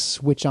people like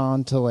switch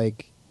on to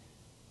like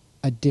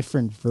a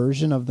different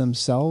version of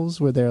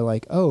themselves where they're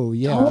like, oh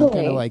yeah, I'm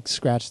Totally. gonna like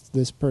scratch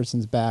this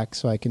person's back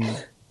so I can,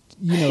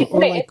 you know, or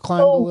Right, like it's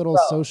climb so a little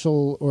gross.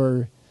 social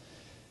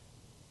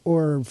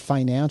or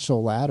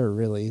financial ladder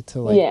really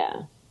to like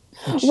Yeah.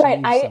 achieve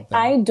Right. something.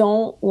 I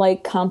don't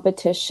like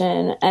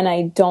competition, and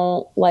I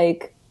don't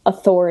like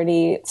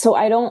authority. So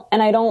I don't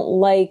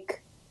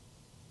like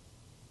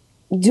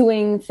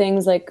doing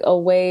things like a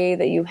way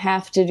that you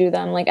have to do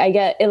them. Like I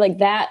get it, like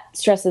that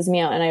stresses me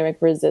out, and I like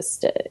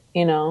resist it,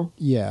 you know?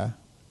 Yeah.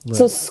 Right.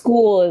 So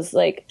school is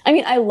like, I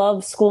mean, I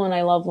love school and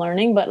I love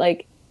learning, but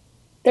like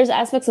there's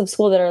aspects of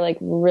school that are like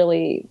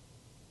really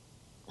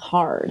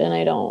hard, and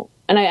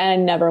I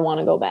never want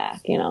to go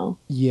back, you know?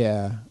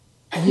 Yeah.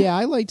 Yeah,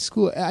 I liked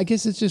school. I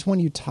guess it's just when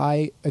you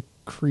tie a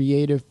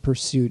creative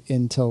pursuit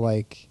into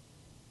like,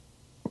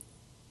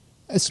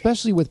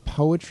 especially with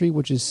poetry,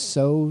 which is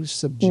so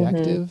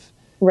subjective,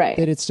 Right.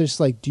 that it's just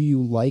like, do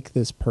you like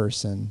this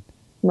person?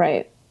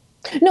 Right.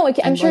 No, I'm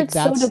And, sure like,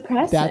 it's so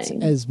depressing.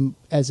 That's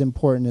as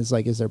important as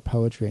like, is their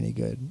poetry any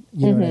good?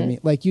 You know what I mean?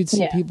 Like you'd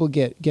see Yeah. people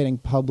getting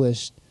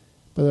published,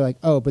 but they're like,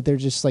 oh, but they're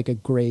just like a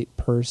great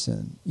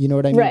person. You know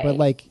what I mean? Right. But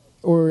like,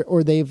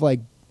 or they've like,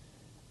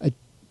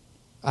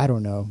 I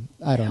don't know.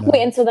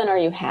 Wait, and so then are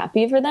you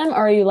happy for them? Or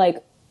are you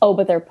like, oh,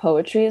 but their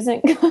poetry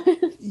isn't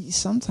good?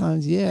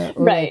 Sometimes, yeah.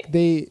 Or Right.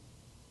 like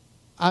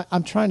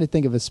I'm trying to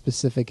think of a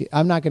specific.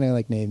 I'm not going to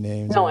like name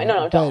names.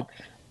 No, don't.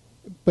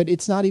 But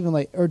it's not even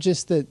like, or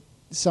just that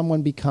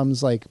someone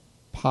becomes like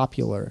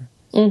popular,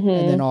 and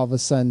then all of a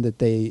sudden that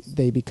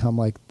they become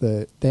like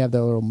they have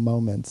their little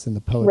moments in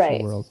the poetry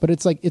Right. world. But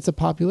it's like it's a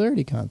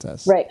popularity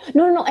contest, Right.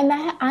 No. And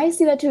that I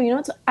see that too. You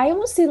know, I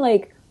almost see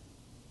like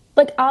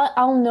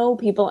I'll know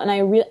people, and I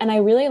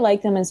really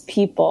like them as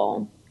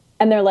people,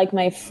 and they're like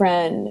my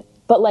friend,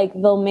 but like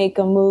they'll make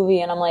a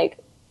movie, and I'm like,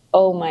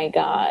 oh my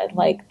God,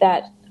 like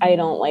that, I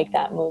don't like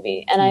that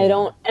movie. And I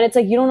don't, and it's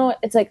like, you don't know,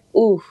 it's like,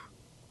 oof.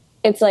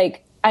 It's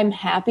like, I'm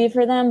happy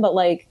for them, but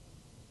like,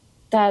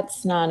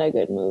 that's not a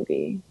good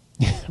movie.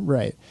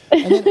 right?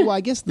 And then, well, I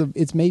guess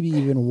it's maybe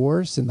even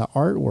worse in the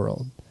art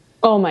world.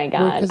 Oh my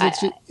God. 'Cause it's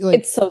just, like,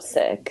 it's so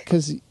sick.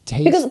 Because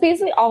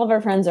Basically all of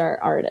our friends are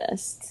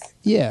artists.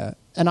 yeah,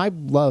 and I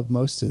love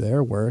most of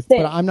their work,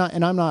 Same. but I'm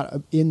not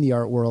in the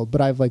art world,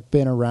 but I've like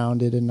been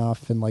around it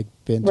enough and like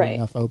been to Right.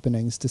 enough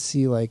openings to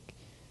see like,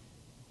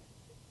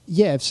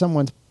 yeah, if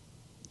someone's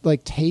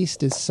like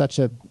taste is such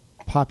a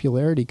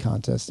popularity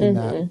contest in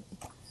that.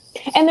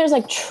 And there's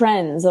like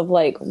trends of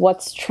like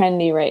what's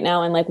trendy right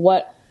now, and like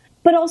what,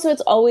 but also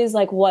it's always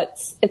like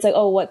it's like,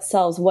 oh, what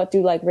sells? What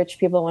do like rich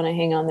people want to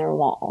hang on their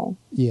wall?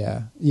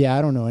 Yeah,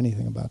 I don't know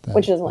anything about that,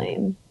 Which is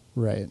lame.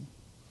 right.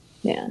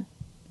 Yeah.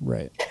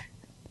 Right.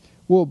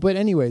 Well, but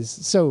anyways,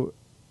 so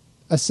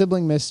A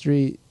Sibling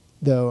Mystery,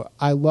 though,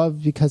 I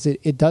love because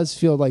it does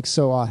feel like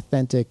so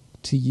authentic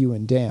to you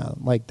and Dan.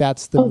 Like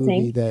that's the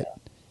movie that,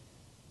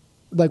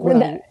 like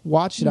when I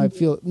watch it, I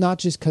feel not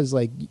just because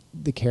like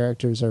the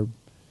characters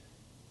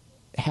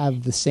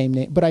have the same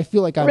name, but I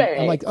feel like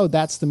I'm like, oh,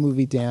 that's the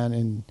movie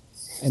Dan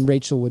and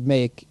Rachel would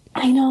make.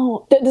 I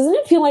know. Doesn't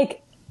it feel like?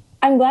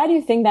 I'm glad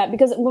you think that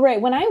because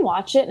when I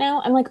watch it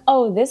now, I'm like,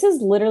 oh, this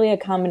is literally a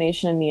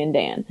combination of me and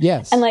Dan.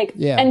 Yes, and like,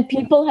 and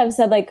people have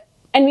said like,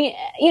 and me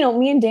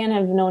and Dan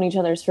have known each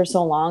other for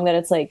so long that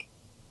it's like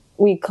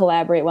we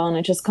collaborate well and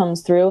it just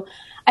comes through.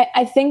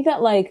 I think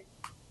that like,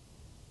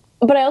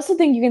 but I also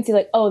think you can see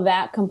like, oh,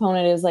 that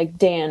component is like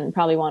Dan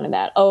probably wanted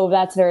that. Oh,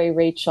 that's very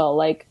Rachel,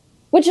 like,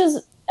 which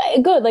is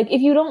good. Like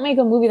if you don't make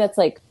a movie that's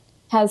like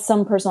has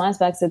some personal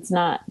aspects, it's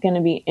not going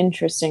to be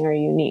interesting or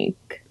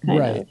unique.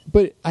 Kind of.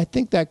 But I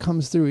think that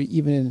comes through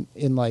even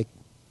in like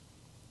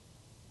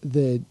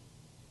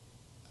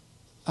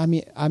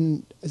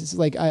I'm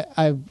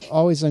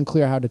always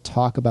unclear how to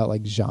talk about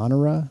like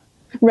genre.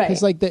 Right.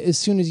 Because like as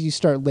soon as you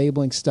start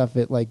labeling stuff,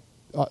 it like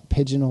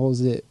pigeonholes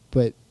it.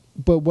 But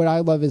what I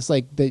love is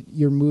like that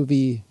your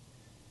movie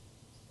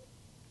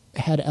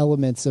had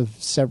elements of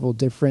several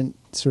different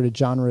sort of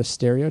genre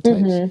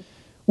stereotypes,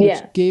 which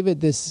gave it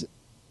this,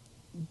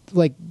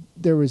 like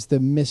there was the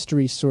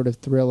mystery sort of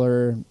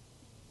thriller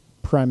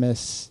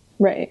premise,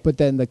 right? But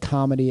then the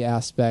comedy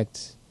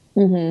aspect,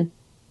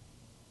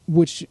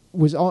 which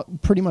was all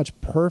pretty much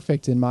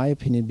perfect in my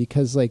opinion,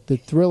 because like the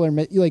thriller,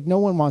 like no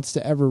one wants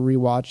to ever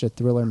rewatch a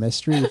thriller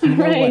mystery if you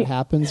know what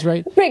happens,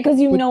 right? Right, because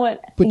you know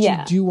what. But you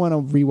do want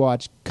to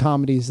rewatch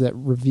comedies that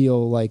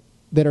reveal like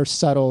that are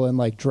subtle and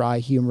like dry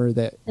humor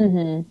that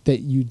that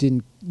you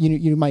didn't,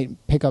 you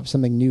might pick up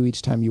something new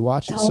each time you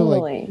watch it. Totally.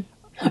 So like.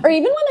 Or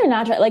even when they're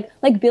not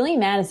like Billy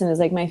Madison is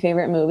like my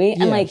favorite movie,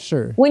 and like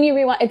when you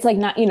rewatch, it's like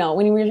not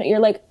when you're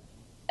like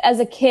as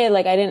a kid,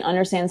 like I didn't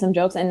understand some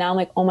jokes, and now I'm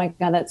like, oh my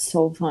god, that's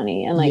so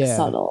funny and like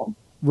subtle.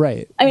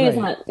 Right. I mean, it's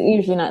not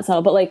usually not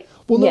subtle, but like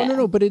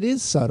no, but it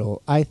is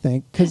subtle, I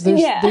think, because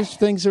there's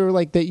things that are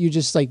like that you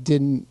just like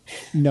didn't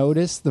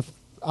notice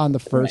on the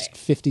first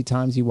 50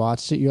 times you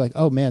watched it. You're like,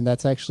 oh man,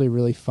 that's actually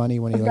really funny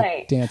when he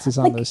like dances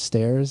on those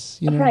stairs,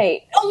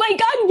 Right. Oh my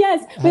god,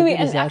 yes. Wait,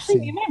 and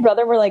actually me and my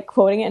brother were like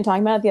quoting it and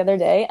talking about it the other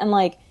day, and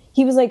like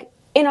he was like,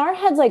 in our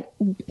heads,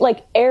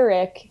 like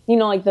Eric,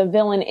 like the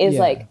villain is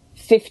like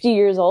 50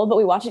 years old, but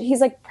we watch it, he's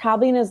like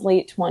probably in his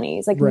late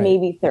 20s, like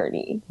maybe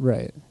 30.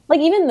 Right. Like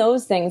even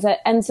those things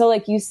and so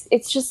like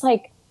it's just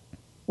like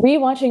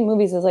rewatching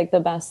movies is like the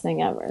best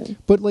thing ever.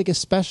 But like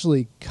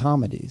especially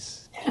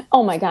comedies.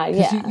 Oh my god,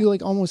 yeah. You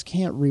like almost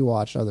can't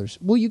rewatch others.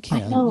 Well, you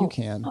can. You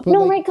can. But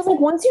no, right? Because like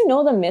once you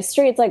know the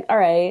mystery, it's like, all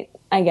right,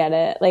 I get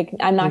it. Like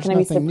I'm not going to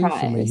be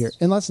surprised. New for me here,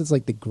 unless it's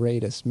like the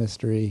greatest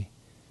mystery,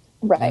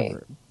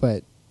 ever.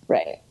 But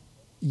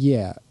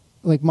yeah,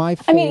 like my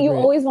favorite. I mean, you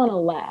always want to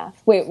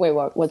laugh. Wait,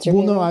 what's your?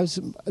 Well, favorite? No, I was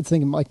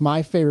thinking like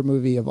my favorite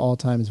movie of all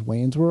time is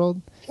Wayne's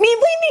World. Wait,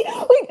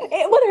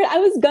 I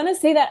was gonna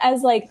say that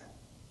as like,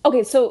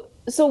 okay, so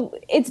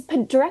it's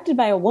directed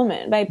by a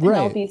woman, by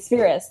Penelope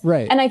Spheris.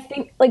 Right. And I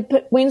think like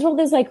Wayne's World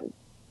is like,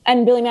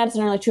 and Billy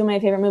Madison are like two of my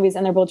favorite movies,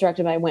 and they're both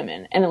directed by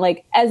women. And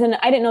like I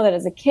didn't know that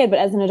as a kid, but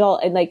as an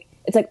adult,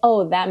 it's like,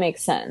 oh, that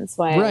makes sense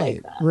why I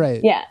like that.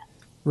 Right. Yeah.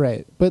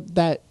 Right. But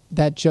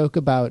that joke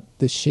about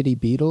the shitty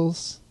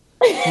Beatles,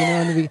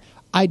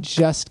 I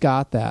just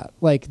got that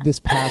like this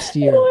past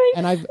year,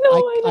 and I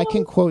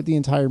can quote the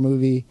entire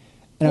movie.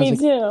 And I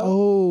was like,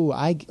 oh,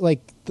 I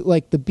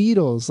like the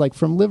Beatles, like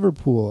from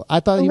Liverpool.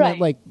 I thought you meant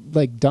like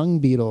dung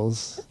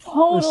beetles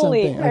or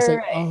something. I was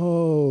like,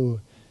 oh,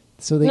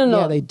 so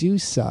they do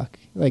suck.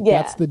 Like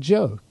that's the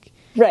joke,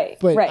 right?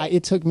 But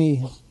it took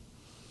me,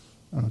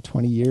 I don't know,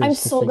 20 years. I'm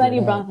so glad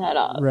you brought that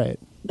up. Right.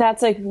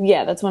 That's like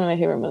that's one of my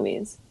favorite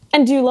movies.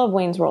 And do you love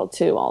Wayne's World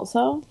too?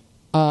 Also,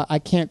 I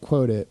can't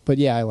quote it, but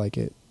yeah, I like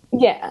it.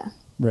 Yeah.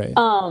 Right.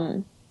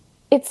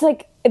 It's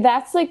like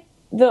that's like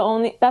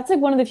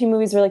one of the few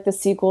movies where like the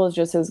sequel is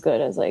just as good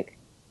as like.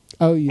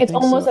 Oh, you it's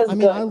think almost so? as good. I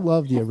mean, I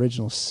love the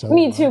original so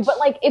Me much. too, but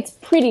like it's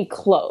pretty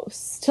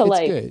close to it's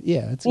good.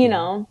 Yeah, it's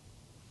good.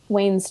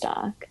 Wayne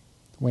Stock.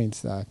 Right.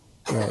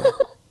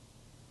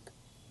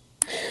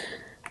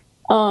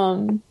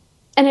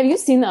 And have you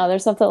seen the other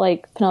stuff that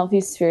like Penelope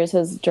Spheris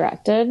has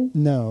directed?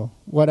 No.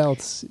 What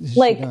else has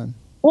she done?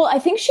 Well, I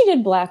think she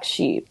did Black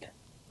Sheep.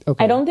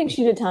 Okay. I don't think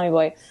she did Tommy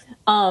Boy.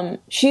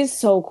 She's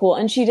so cool,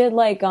 and she did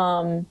like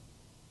The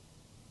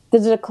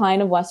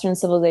Decline of Western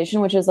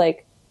Civilization, which is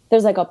like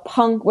there's like a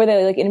punk where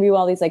they like interview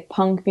all these like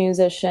punk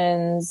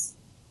musicians.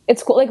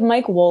 It's cool. Like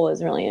Mike Wool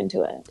is really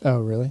into it. Oh,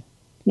 really?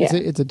 Yeah.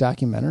 It's a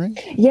documentary?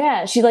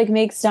 Yeah, she like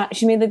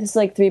she made like this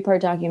like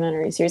 3-part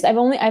documentary series. I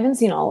haven't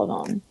seen all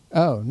of them.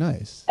 Oh,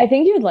 nice. I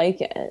think you'd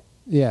like it.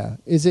 Yeah.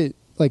 Is it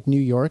like New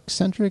York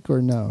centric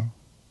or no?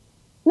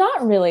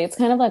 Not really. It's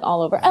kind of like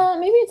all over.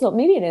 Maybe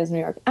it is New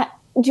York.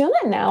 Do you know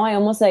that now? I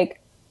almost like.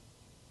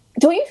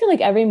 Don't you feel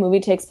like every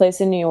movie takes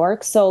place in New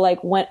York? So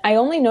like when I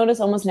only notice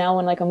almost now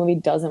when like a movie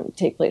doesn't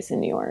take place in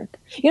New York.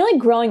 Like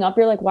growing up,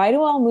 you're like, why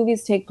do all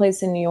movies take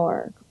place in New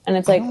York? And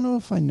it's like I don't know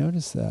if I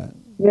noticed that.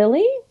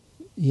 Really?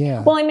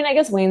 Yeah. Well, I mean, I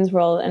guess Wayne's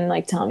World and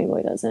like Tommy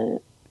Boy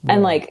doesn't,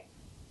 and like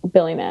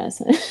Billy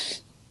Madison.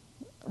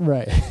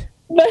 Right.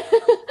 But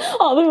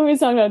all the movies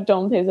talking about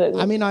don't pay attention.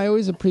 I mean, I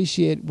always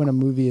appreciate when a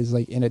movie is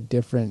like in a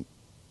different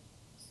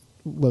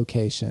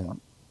location.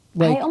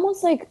 Like, I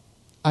almost like.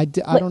 I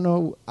don't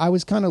know. I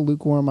was kind of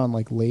lukewarm on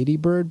like Lady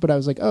Bird, but I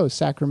was like, oh,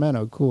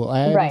 Sacramento, cool. I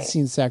haven't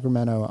seen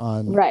Sacramento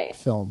on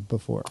film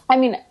before. I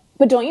mean,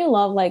 but don't you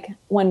love like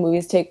when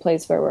movies take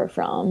place where we're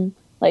from,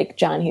 like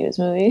John Hughes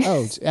movies?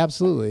 Oh,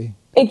 absolutely.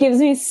 It gives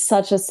me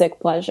such a sick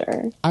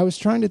pleasure. I was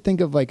trying to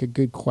think of like a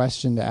good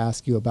question to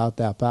ask you about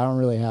that, but I don't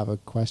really have a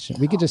question.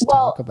 We could just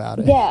talk about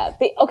it. Yeah.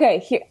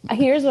 Okay.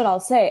 Here's what I'll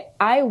say.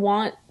 I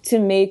want to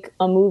make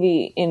a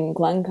movie in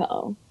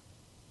Glencoe.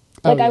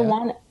 Like I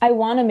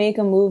want to make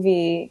a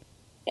movie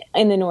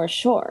in the North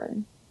Shore.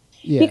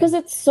 Yeah. Because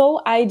it's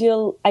so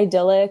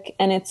idyllic,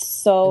 and it's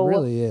so. It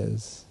really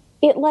is.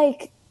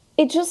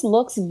 It just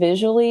looks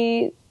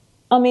visually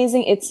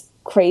amazing. It's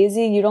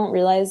crazy. You don't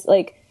realize,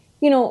 like,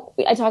 you know,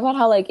 I talk about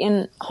how like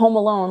in Home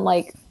Alone,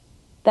 like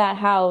that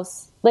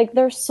house, like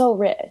they're so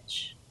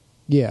rich.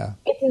 Yeah.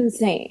 It's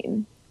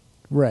insane.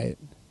 Right.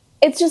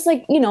 It's just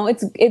like, you know,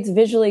 it's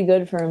visually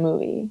good for a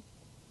movie.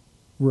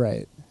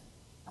 Right.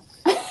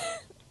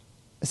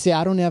 See,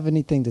 I don't have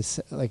anything to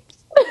say. Like,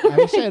 I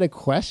wish I had a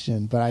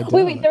question, but I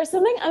don't. Wait. There's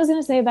something I was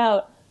going to say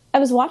about, I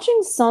was watching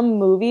some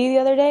movie the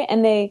other day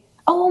and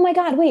oh my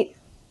God, wait.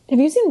 Have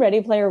you seen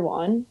Ready Player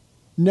One?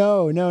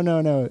 No.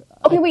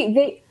 Okay,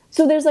 wait.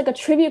 So there's like a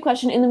trivia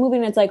question in the movie,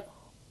 and it's like,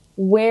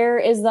 where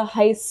is the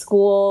high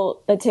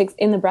school that takes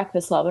in The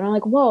Breakfast Club? And I'm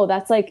like, whoa,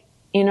 that's like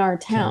in our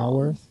town.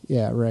 Kenilworth?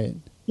 Yeah, right.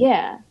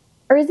 Yeah.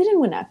 Or is it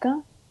in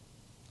Winnetka?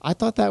 I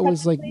thought that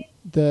was like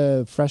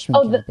the freshman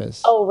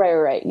campus.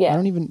 Right. Yeah. I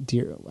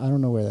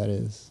don't know where that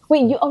is.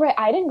 Wait, right.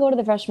 I didn't go to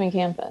the freshman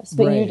campus,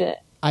 but you did.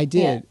 I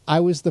did. Yeah. I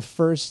was the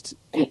first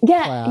class.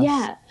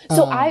 Yeah.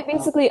 So I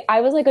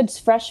was like a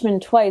freshman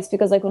twice,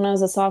 because like when I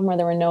was a sophomore,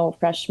 there were no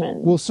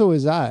freshmen. Well, so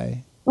was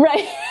I.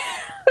 Right.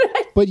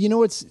 But you know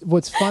what's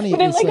funny?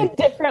 But in like a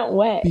different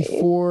way.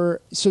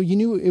 Before, so you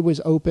knew it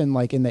was open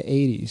like in the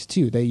 80s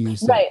too. They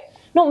used it. Right.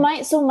 No,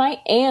 my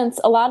aunts,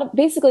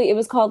 basically it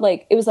was called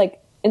like, it was like,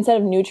 instead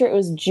of Nutcher, it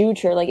was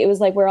Jewcher. Like, it was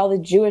like where all the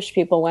Jewish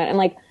people went. And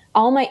like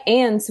all my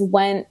aunts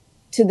went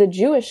to the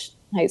Jewish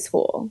high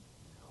school.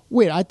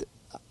 Wait,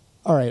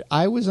 all right.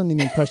 I was under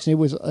the impression it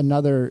was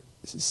another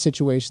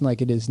situation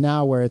like it is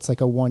now, where it's like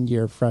a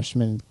 1-year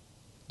freshman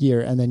year,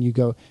 and then you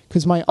go,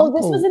 because my uncle.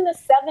 Oh, this was in the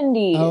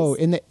 70s. Oh,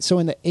 in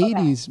the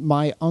 80s,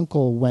 my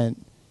uncle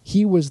went.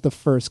 He was the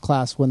first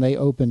class when they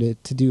opened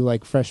it to do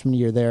like freshman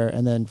year there,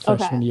 and then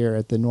freshman year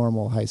at the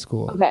normal high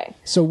school. Okay,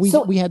 so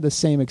we had the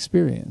same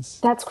experience.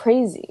 That's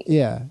crazy.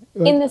 Yeah,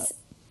 in the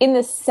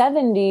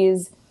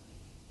 70s,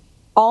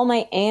 all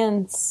my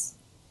aunts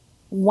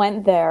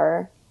went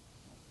there,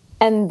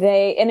 and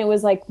it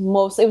was like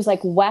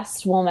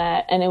West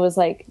Wilmette, and it was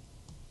like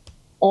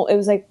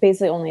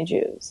basically only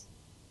Jews.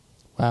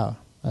 Wow,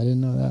 I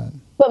didn't know that.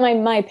 But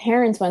my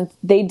parents went.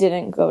 They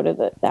didn't go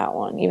to that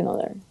one, even though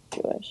they're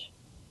Jewish.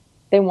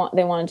 They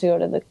wanted to go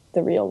to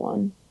the real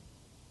one.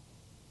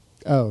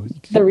 Oh,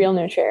 the real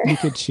Nutcher. You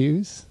could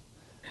choose.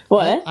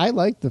 What? I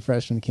liked the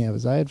freshman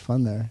campus. I had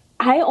fun there.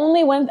 I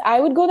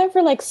would go there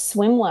for like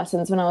swim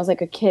lessons when I was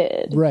like a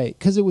kid. Right,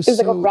 because it was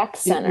like a rec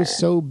center. It was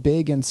so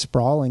big and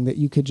sprawling that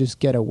you could just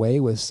get away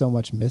with so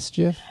much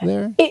mischief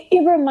there.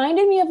 It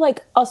reminded me of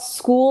like a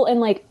school in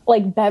like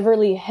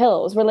Beverly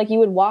Hills, where like you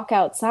would walk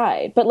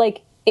outside, but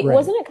like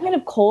wasn't it kind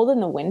of cold in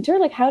the winter?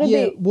 Like how did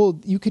they? Well,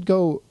 you could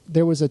go.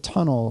 There was a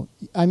tunnel.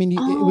 I mean, it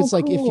was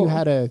like if you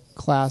had a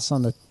class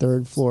on the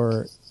 3rd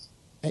floor,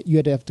 you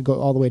had to have to go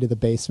all the way to the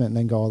basement and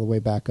then go all the way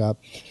back up.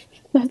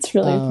 That's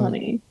really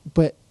funny.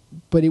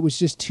 But it was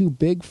just too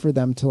big for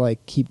them to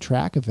like keep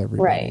track of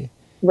everybody.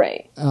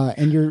 Right.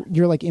 And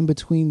you're like in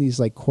between these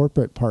like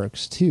corporate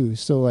parks too.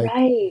 So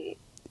like,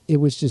 it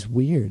was just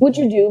weird. Would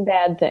you do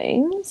bad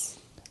things?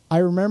 I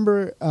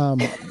remember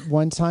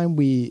one time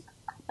we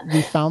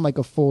found like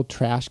a full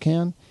trash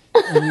can,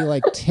 and we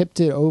like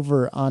tipped it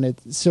over on it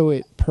so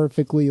it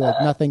perfectly,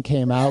 like nothing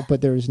came out,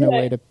 but there was no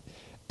way to.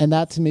 And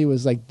that to me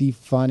was like the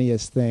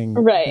funniest thing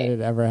that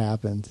had ever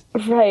happened.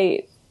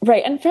 Right.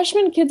 And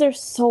freshman kids are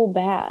so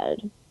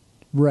bad.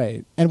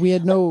 Right. And we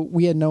had no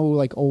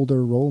like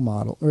older role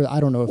model, or I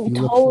don't know if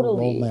you look for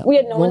role models. We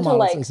had no one to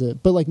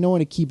like, but like no one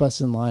to keep us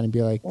in line and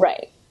be like,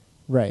 right.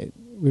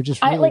 We're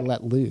just really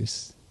let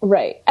loose.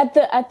 Right. At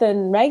the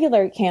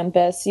regular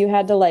campus, you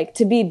had to like,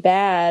 to be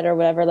bad or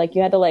whatever, like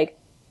you had to like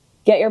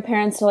get your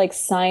parents to like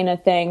sign a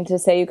thing to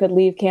say you could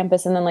leave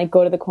campus and then like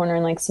go to the corner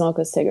and like smoke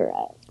a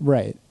cigarette.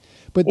 Right.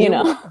 But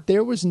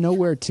there was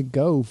nowhere to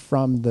go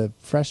from the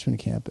freshman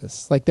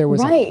campus. Like there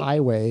was a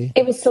highway.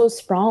 It was so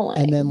sprawling.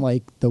 And then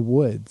like the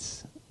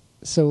woods.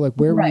 So like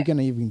where were you going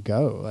to even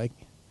go? Like,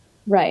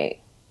 right.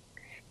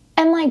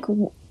 And like,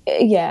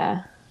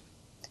 yeah.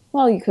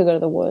 Well, you could go to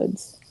the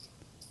woods.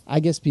 I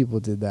guess people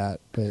did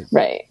that, but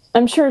right.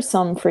 I'm sure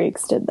some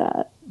freaks did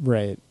that.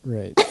 Right.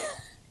 We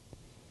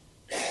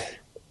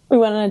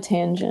went on a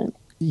tangent.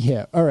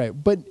 Yeah, all right,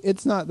 but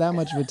it's not that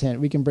much of a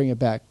tent. We can bring it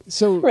back.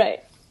 So,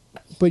 Right.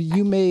 but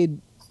you made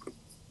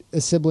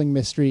a sibling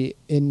mystery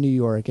in New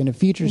York, and it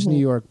features New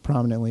York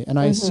prominently, and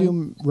I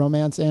assume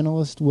Romance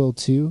Analyst will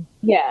too.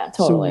 Yeah,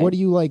 totally. So, what do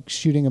you like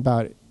shooting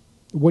about?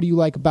 What do you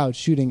like about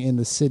shooting in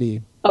the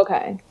city?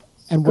 Okay.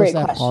 And was Great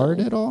that question. hard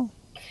at all?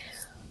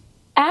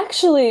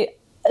 Actually,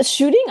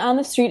 shooting on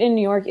the street in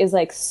New York is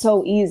like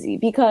so easy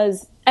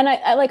because, and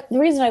I like, the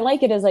reason I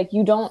like it is like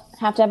you don't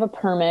have to have a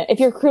permit. If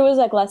your crew is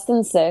like less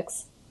than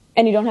 6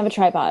 and you don't have a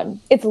tripod,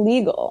 it's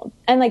legal.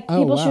 And like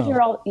people shoot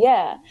here all,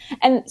 yeah.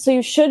 And so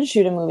you should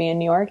shoot a movie in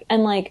New York.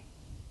 And like,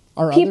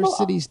 are other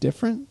cities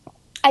different?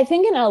 I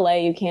think in LA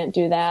you can't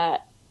do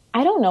that.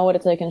 I don't know what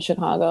it's like in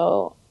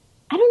Chicago.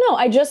 I don't know.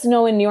 I just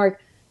know in New York,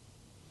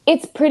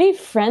 it's pretty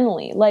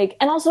friendly. Like,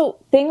 and also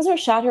things are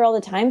shot here all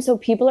the time. So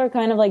people are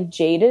kind of like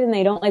jaded and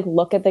they don't like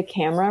look at the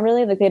camera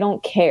really. Like they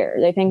don't care.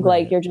 They think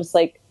like you're just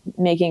like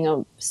making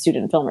a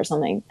student film or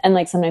something. And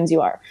like sometimes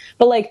you are,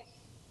 but like,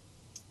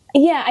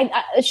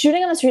 yeah,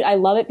 shooting on the street, I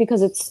love it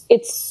because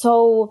it's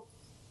so,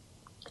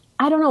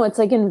 I don't know. It's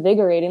like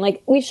invigorating.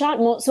 Like we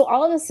shot, so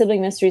all of the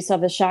sibling mystery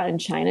stuff is shot in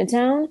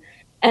Chinatown,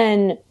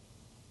 and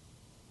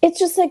it's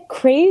just like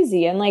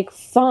crazy and like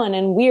fun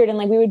and weird. And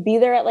like we would be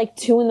there at like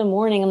 2 a.m.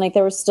 and like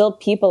there were still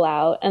people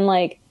out, and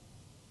like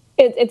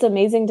it's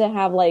amazing to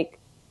have like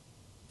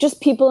just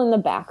people in the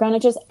background.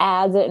 It just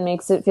adds it and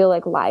makes it feel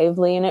like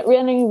lively, and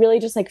you really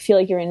just like feel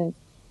like you're in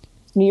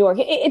New York.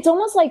 It's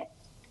almost like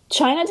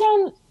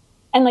Chinatown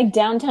and like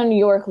downtown New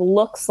York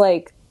looks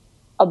like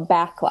a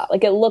backlot.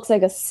 Like it looks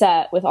like a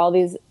set with all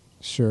these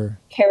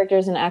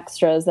characters and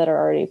extras that are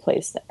already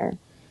placed there.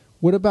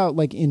 What about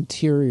like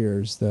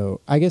interiors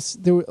though? I guess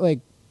there's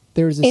a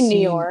in scene New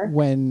York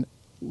when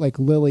like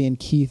Lily and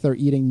Keith are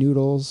eating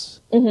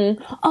noodles.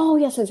 Mm-hmm. Oh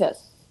yes.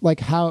 Like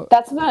how?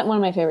 That's not one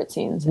of my favorite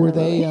scenes. Were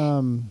they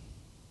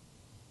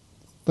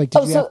like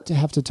did you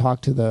have to talk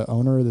to the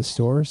owner of the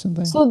store or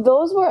something?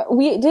 So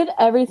we did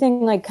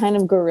everything like kind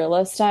of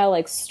guerrilla style,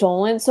 like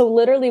stolen. So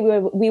literally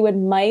we would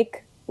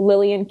mic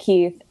Lily and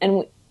Keith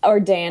or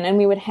Dan, and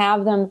we would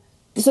have them.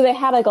 So they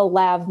had like a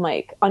lav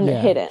mic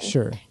hidden.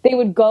 Sure. They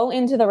would go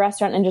into the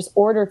restaurant and just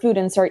order food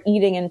and start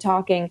eating and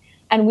talking,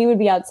 and we would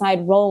be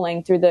outside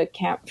rolling through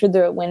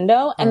the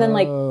window, and then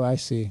like I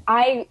see.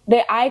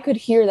 I could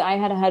hear that. I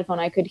had a headphone.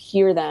 I could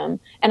hear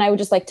them, and I would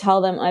just like tell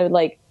them. I would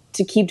like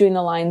to keep doing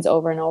the lines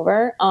over and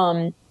over.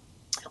 One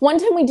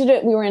time we did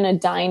it. We were in a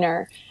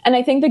diner, and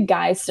I think the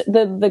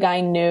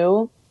guy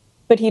knew,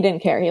 but he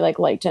didn't care. He like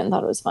liked it and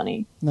thought it was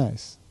funny.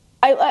 Nice.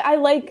 I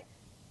like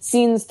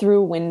scenes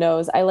through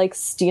windows. I like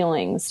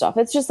stealing stuff.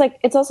 It's just like,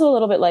 it's also a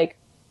little bit like,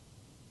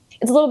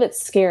 it's a little bit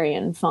scary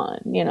and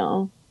fun, you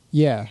know?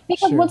 Yeah.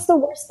 Because what's the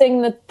worst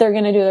thing that they're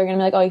going to do? They're going to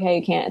be like, oh, okay,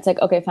 you can't. It's like,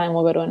 okay, fine,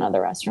 we'll go to another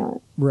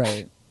restaurant.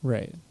 Right.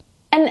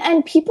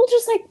 And people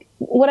just like,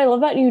 what I love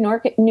about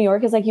New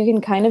York is like, you can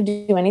kind of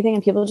do anything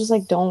and people just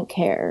like don't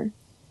care.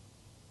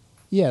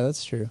 Yeah,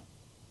 that's true.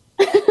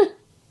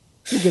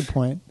 That's a good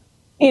point.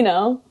 You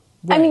know?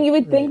 Right, I mean, you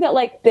would think that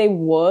like they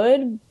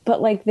would,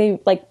 but like they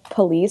like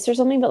police or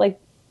something, but like,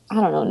 I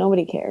don't know,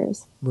 nobody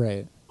cares.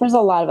 Right. There's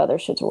a lot of other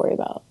shit to worry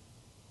about.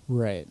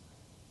 Right.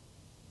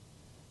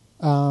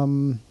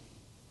 So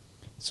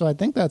I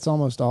think that's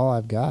almost all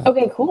I've got.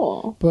 Okay,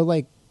 cool. But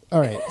like,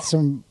 all right,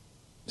 some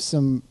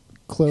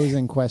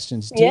closing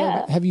questions.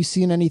 Have you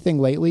seen anything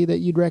lately that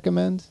you'd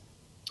recommend?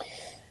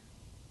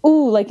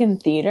 Ooh, like in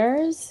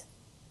theaters?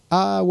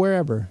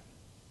 Wherever.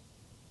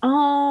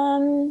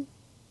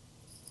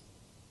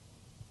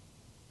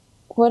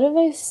 What have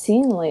I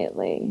seen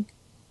lately?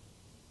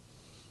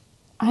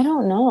 I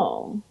don't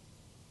know.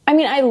 I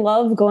mean, I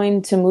love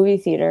going to movie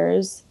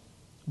theaters.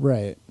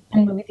 Right.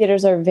 And movie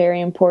theaters are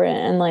very important,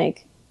 and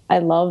like I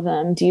love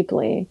them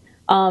deeply.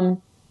 But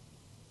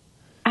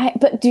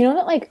do you know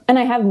that like, and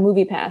I have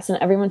Movie Pass,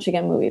 and everyone should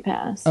get Movie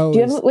Pass. Oh, do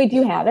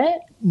you have it?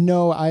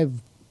 No,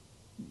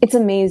 it's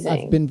amazing.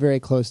 I've been very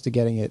close to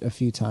getting it a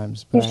few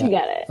times. But you should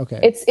get it. Okay.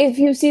 It's if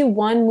you see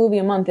one movie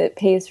a month, it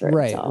pays for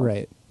itself.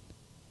 Right.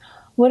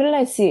 What did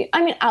I see?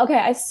 I mean, okay,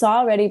 I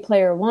saw Ready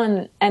Player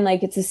One, and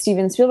like it's a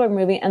Steven Spielberg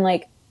movie, and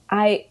like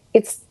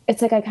it's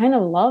like I kind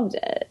of loved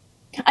it.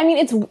 I mean,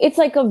 it's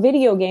like a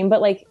video game,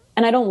 but like,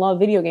 and I don't love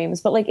video games,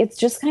 but like it's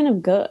just kind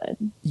of good.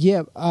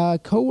 Yeah, a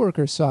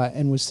coworker saw it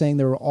and was saying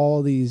there were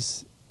all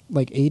these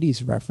like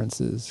 80s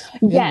references.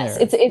 Yes,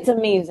 it's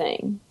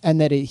amazing.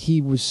 And that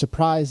he was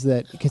surprised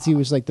that, because he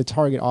was like, the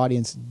target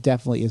audience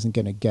definitely isn't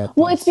going to get this.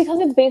 Well, it's because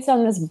it's based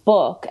on this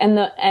book, and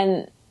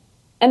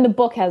the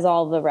book has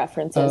all the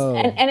references. Oh.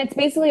 And it's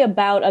basically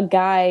about a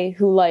guy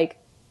who like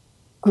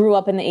grew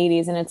up in the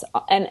 80s,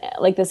 and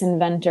like this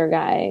inventor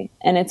guy,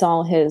 and it's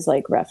all his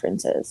like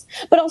references.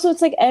 But also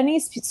it's like any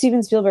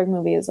Steven Spielberg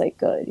movie is like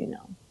good, you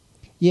know.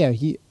 Yeah,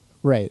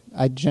 right.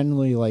 I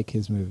generally like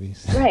his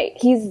movies. Right.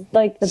 He's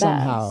like the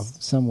Somehow,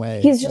 best. some way.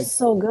 He's just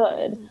so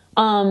good.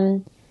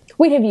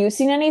 Wait, have you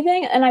seen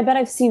anything? And I bet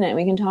I've seen it.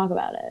 We can talk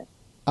about it.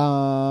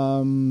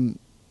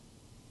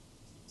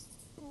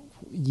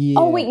 Yeah.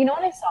 Oh, wait, you know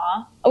what I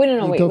saw? Oh, wait,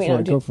 no,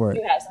 Go for it.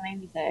 Do you have something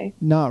to say?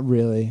 Not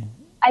really.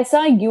 I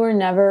saw You Were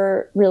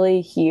Never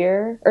Really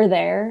Here or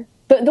There.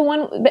 The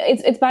one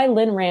it's by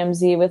Lynn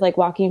Ramsey with like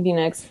Joaquin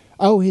Phoenix.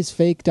 Oh, his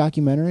fake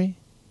documentary?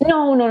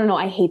 No.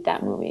 I hate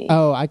that movie.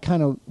 Oh, I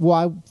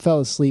fell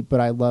asleep, but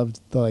I loved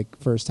the like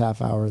first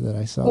half hour that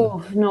I saw.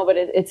 Oh no, but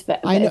it's bad.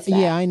 I know. It's bad.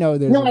 Yeah, I know.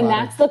 There's no, and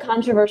that's the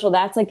controversial.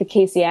 That's like the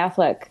Casey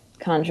Affleck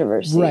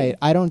controversy, right?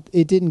 I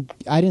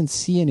didn't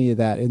see any of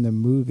that in the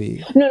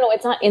movie. No,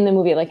 it's not in the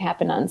movie. It like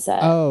happened on set.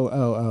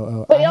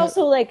 Oh. But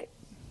also like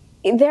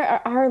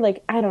there are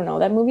like I don't know.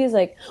 That movie is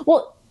like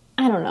well,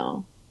 I don't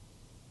know.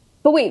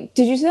 But wait,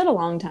 did you see that a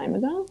long time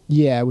ago?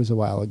 Yeah, it was a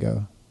while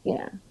ago.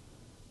 Yeah.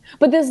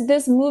 But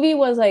this movie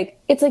was like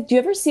it's like do you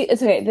ever see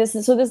it's okay this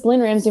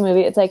Lynn Ramsey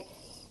movie it's like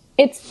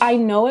I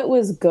know it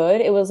was good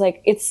it was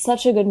like it's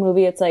such a good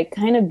movie it's like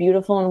kind of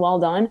beautiful and well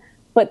done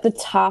but the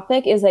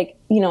topic is like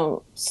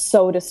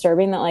so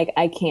disturbing that like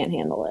I can't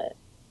handle it.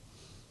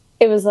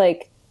 It was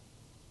like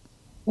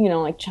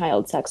like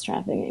child sex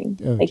trafficking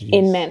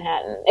in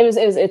Manhattan.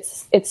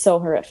 It's so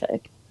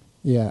horrific.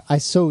 Yeah,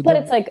 but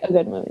it's like a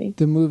good movie.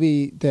 The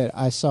movie that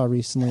I saw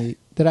recently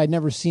that I'd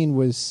never seen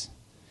was.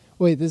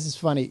 Wait, this is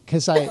funny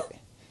because all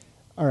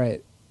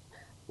right.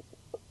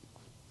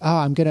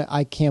 Oh,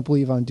 I can't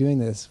believe I'm doing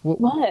this. What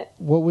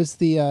was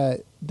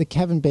the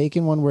Kevin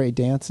Bacon one where he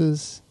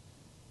dances?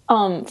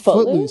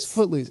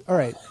 Footloose. All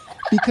right.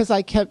 Because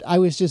I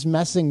was just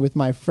messing with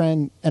my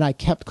friend and I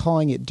kept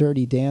calling it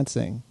Dirty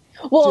Dancing.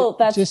 Well,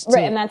 that's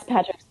right. And that's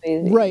Patrick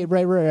Swayze.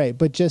 Right.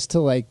 But just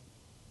to like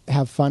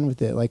have fun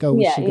with it. Like,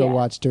 we should go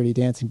watch Dirty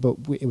Dancing. But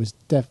it was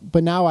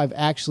but now I've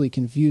actually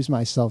confused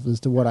myself as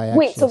to what I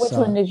actually saw. Wait, so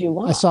which one did you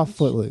watch? I saw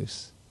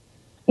Footloose.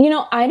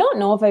 I don't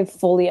know if I've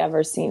fully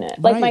ever seen it.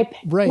 Like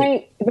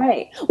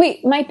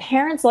Wait, my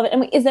parents love it.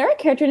 And is there a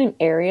character named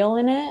Ariel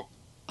in it?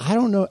 I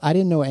don't know. I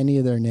didn't know any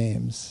of their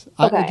names.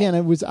 Okay.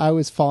 I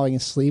was falling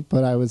asleep,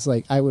 but I was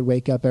like, I would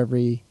wake up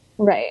every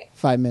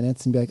 5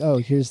 minutes and be like, oh,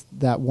 here's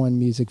that one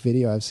music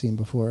video I've seen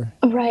before.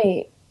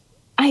 Right.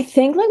 I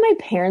think like my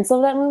parents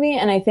love that movie,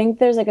 and I think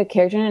there's like a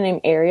character named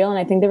Ariel, and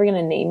I think they were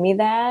gonna name me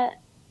that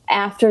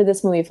after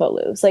this movie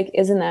Footloose. Like,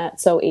 isn't that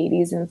so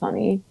 80s and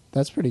funny?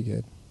 That's pretty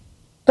good.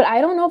 But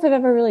I don't know if I've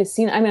ever really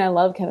seen it. I mean, I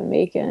love Kevin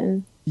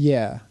Bacon.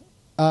 Yeah,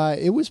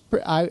 it was.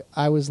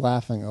 I was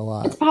laughing a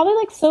lot. It's probably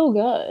like so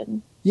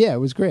good. Yeah, it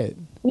was great.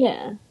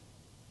 Yeah,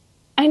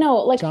 I know.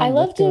 Like, John I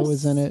love Lithgow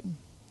was in it.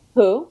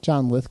 Who?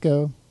 John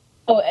Lithgow.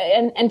 Oh,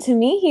 and to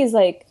me, he's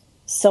like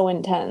so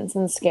intense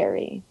and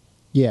scary.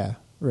 Yeah.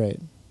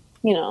 Right.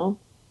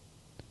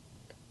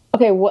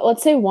 Okay,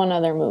 let's say one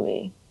other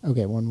movie.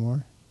 Okay, one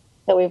more.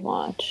 That we've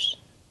watched.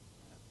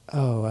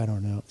 Oh, I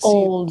don't know.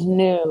 Old,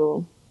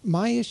 new.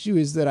 My issue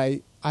is that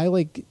I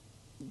like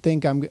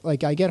think I'm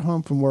like I get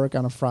home from work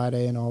on a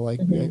Friday and I'll like,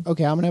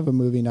 okay, I'm gonna have a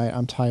movie night.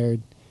 I'm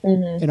tired,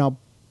 and I'll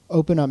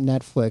open up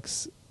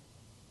Netflix,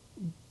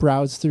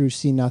 browse through,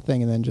 see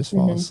nothing, and then just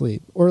fall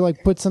asleep, or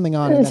like put something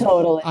on and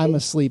totally. I'm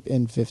asleep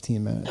in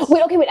 15 minutes.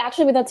 Wait,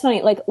 actually, that's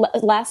funny. Like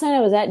last night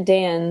I was at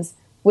Dan's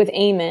with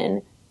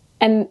Eamon,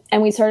 and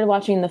we started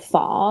watching The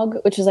Fog,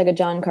 which is like a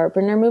John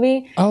Carpenter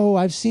movie. Oh,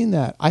 I've seen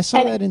that. I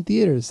saw that in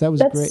theaters. That's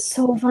great. That's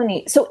so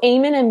funny. So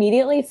Eamon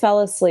immediately fell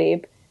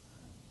asleep.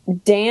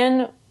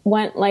 Dan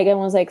went like and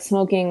was like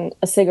smoking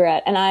a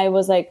cigarette, and I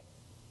was like,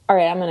 all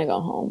right, I'm gonna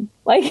go home.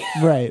 Like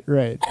right.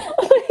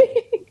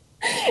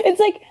 It's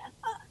like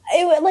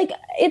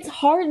it's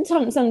hard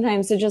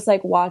sometimes to just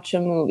like watch a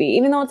movie,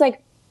 even though it's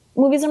like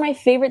movies are my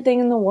favorite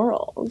thing in the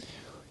world.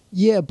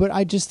 Yeah, but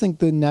I just think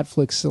the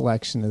Netflix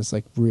selection is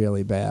like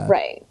really bad.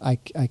 Right. I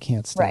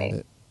can't stand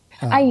it.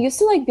 I used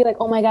to like be like,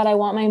 oh my God, I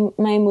want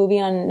my movie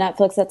on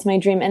Netflix. That's my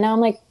dream. And now I'm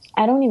like,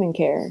 I don't even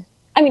care.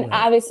 I mean,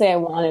 obviously I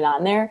want it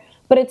on there,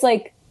 but it's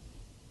like,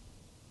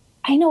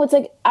 I know it's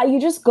like, you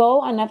just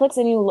go on Netflix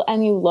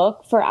and you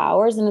look for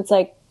hours and it's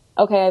like,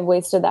 okay, I've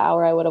wasted the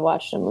hour I would have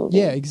watched a movie.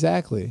 Yeah,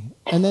 exactly.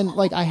 And then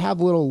like I have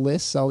little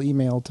lists I'll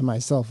email to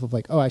myself of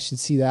like, oh, I should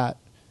see that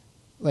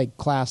like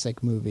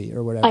classic movie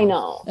or whatever. I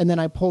know. And then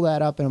I pull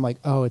that up and I'm like,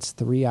 oh, it's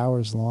 3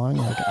 hours long.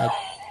 Like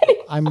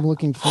I'm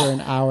looking for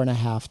an hour and a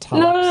half tops.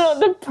 No.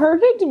 The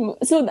perfect.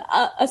 So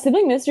A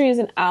Sibling Mystery is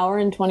an hour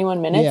and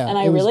 21 minutes, and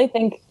I really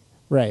think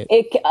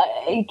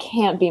it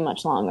can't be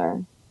much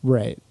longer.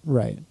 Right.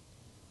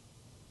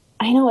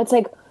 I know. It's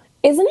like,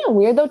 isn't it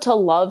weird though to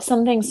love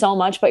something so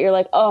much, but you're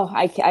like, oh,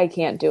 I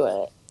can't do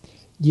it.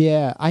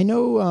 Yeah, I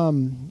know.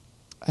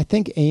 I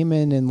think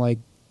Eamon and like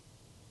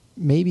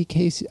maybe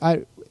Casey.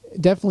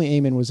 Definitely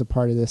Eamon was a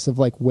part of this, of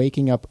like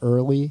waking up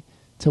early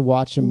to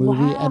watch a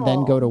movie and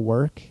then go to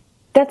work.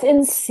 That's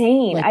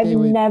insane. Like I've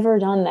never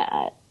done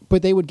that.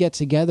 But they would get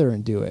together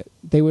and do it.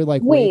 They would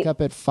like wake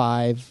up at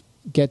 5,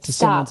 get to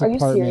someone's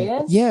apartment. Are you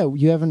serious? Yeah,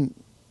 you haven't.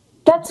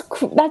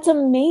 That's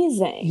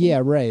amazing.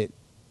 Yeah, right.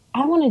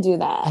 I want to do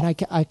that.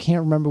 And I can't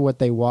remember what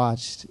they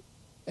watched.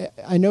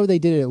 I know they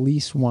did it at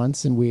least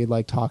once, and we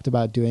like talked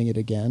about doing it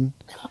again.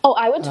 Oh,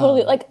 I would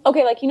totally like.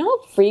 Okay, like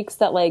how freaks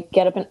that like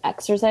get up and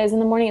exercise in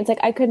the morning. It's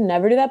like I could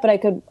never do that, but I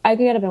could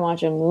get up and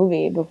watch a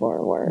movie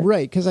before work.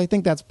 Right, because I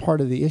think that's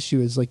part of the issue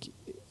is like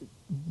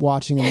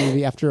watching a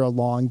movie after a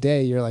long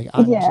day. You're like,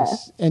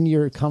 and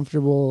you're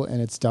comfortable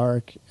and it's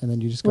dark, and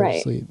then you just go to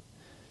sleep.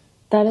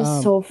 That is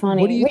so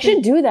funny. We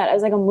should do that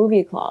as like a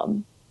movie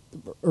club.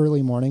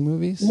 Early morning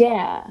movies?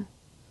 Yeah.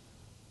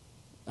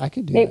 I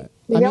could do that.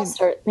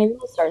 Maybe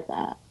we'll start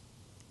that.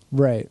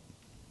 Right.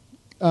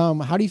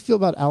 How do you feel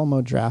about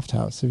Alamo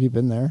Drafthouse? Have you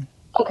been there?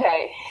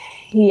 Okay.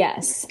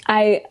 Yes.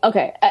 I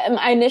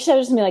initially I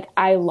was just gonna be like,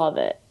 I love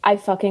it. I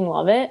fucking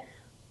love it.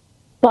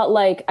 But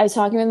like, I was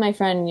talking with my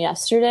friend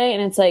yesterday,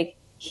 and it's like,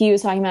 he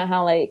was talking about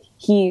how like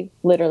he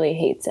literally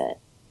hates it.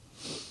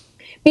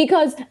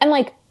 Because, and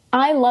like,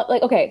 I love,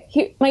 like,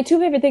 okay, my two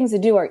favorite things to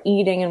do are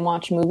eating and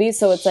watch movies.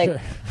 So it's like,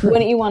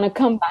 wouldn't you want to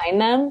combine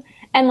them?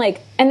 And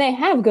like, and they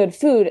have good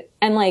food,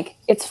 and like,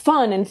 it's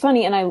fun and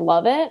funny, and I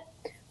love it.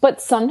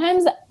 But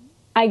sometimes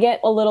I get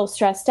a little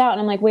stressed out,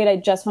 and I'm like, wait, I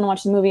just want to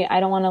watch the movie. I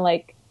don't want to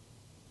like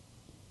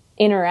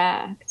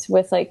interact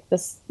with like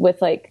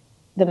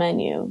the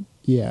menu.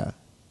 Yeah.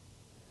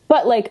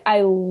 But like,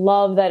 I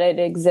love that it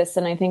exists,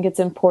 and I think it's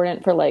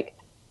important for like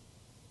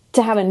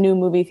to have a new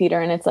movie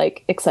theater, and it's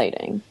like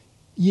exciting.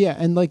 Yeah,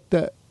 and like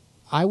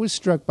I was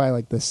struck by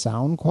like the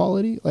sound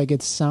quality. Like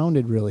it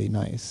sounded really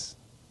nice.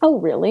 Oh,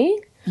 really?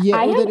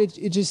 Yeah,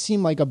 it just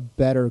seemed like a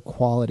better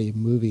quality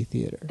movie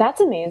theater.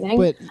 That's amazing.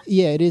 But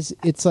yeah, it is.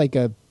 It's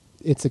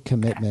a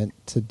commitment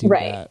to do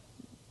that.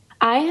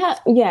 I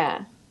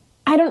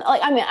don't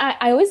like. I mean,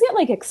 I always get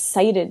like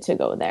excited to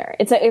go there.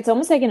 It's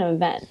almost like an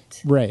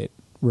event. Right.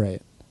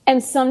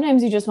 And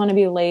sometimes you just want to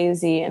be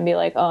lazy and be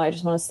like, oh, I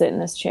just want to sit in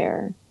this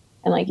chair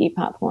and like eat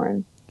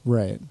popcorn.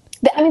 Right.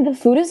 I mean, the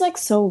food is like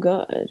so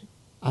good.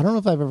 I don't know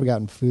if I've ever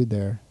gotten food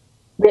there.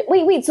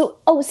 Wait. So,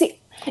 see,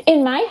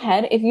 in my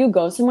head, if you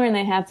go somewhere and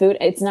they have food,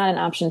 it's not an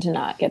option to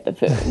not get the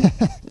food.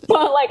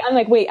 But like, I'm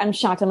like, wait, I'm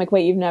shocked. I'm like,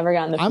 wait, you've never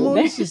gotten the food. I'm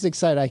always just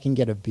excited I can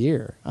get a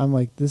beer. I'm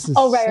like, this is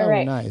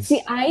right. nice.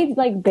 See, I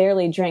like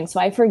barely drink, so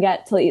I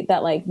forget to eat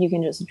that like you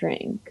can just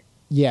drink.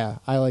 Yeah,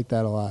 I like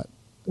that a lot.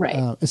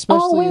 Right.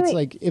 Especially it's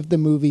like if the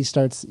movie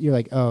starts, you're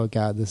like, oh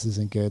God, this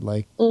isn't good.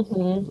 Like, you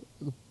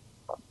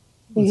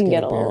can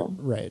get a little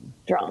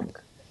drunk.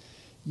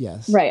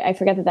 Yes. Right. I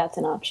forget that that's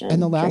an option.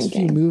 And the last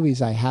few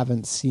movies I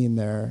haven't seen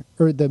there,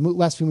 or the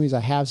last few movies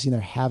I have seen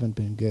there haven't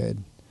been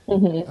good.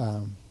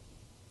 Mm-hmm.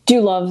 Do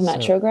you love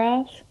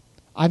Metrograph?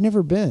 I've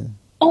never been.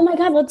 Oh my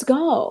God, let's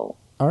go.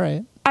 All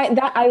right.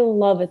 I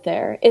love it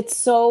there. It's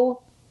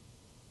so,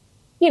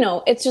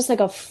 it's just like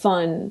a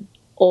fun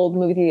old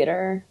movie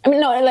theater. I mean,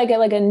 no, like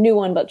a new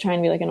one, but trying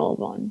to be like an old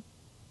one.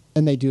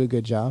 And they do a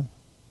good job?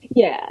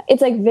 Yeah.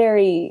 It's like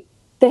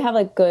they have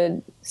like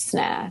good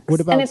snacks. What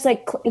about, and it's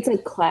like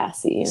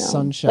classy,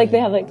 Sunshine, like they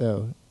have like,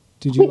 though.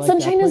 Did you like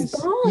Sunshine that is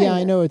place? gone. Yeah,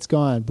 I know it's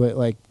gone, but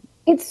like,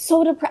 it's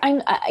so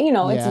depressing.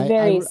 It's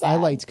very sad. I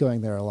liked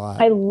going there a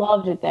lot. I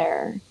loved it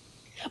there.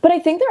 But I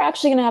think they're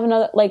actually going to have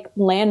another, like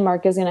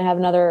Landmark is going to have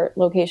another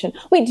location.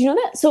 Wait, do you know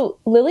that? So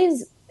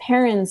Lily's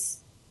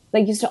parents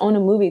like used to own a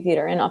movie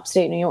theater in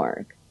upstate New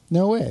York.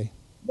 No way.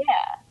 Yeah.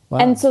 Wow.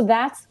 And so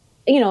that's,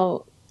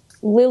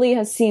 Lily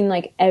has seen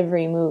like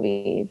every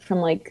movie from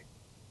like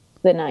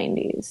the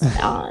 90s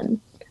on.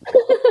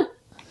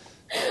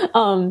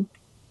 And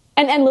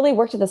Lily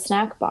worked at the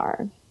snack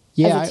bar.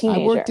 Yeah, as a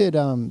teenager. I worked at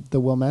the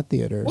Wilmette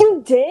Theater.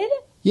 You did?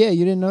 Yeah,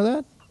 you didn't know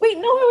that? Wait,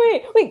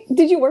 no, wait.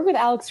 Did you work with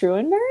Alex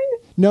Ruenberg?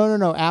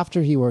 No.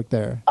 After he worked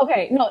there.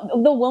 Okay,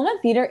 no. The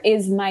Wilmette Theater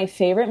is my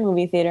favorite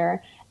movie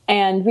theater,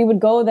 and we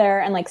would go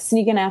there and like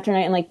sneak in after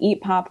night and like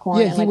eat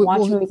popcorn and like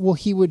watch movies. Well,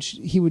 he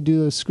would do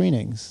those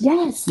screenings.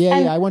 Yes. Yeah.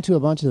 I went to a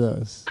bunch of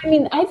those. I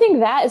mean, I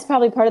think that is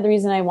probably part of the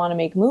reason I want to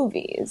make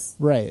movies.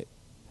 Right.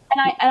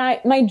 And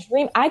my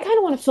dream, I kind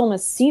of want to film a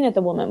scene at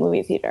the Wilmette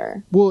Movie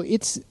Theater. Well,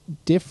 it's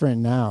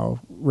different now,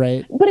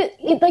 right? But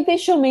it like they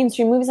show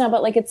mainstream movies now,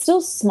 but like it's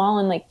still small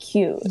and like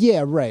cute.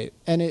 Yeah, right.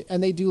 And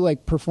they do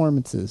like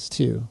performances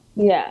too.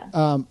 Yeah.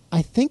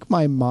 I think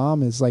my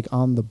mom is like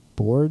on the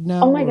board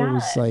now. Oh my God. It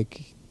was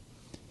like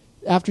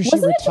after she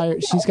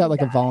retired, she's got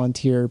like a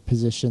volunteer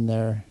position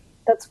there.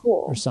 That's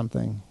cool. Or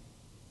something.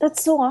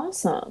 That's so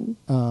awesome.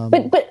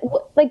 But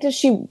like, does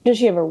she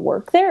ever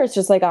work there? It's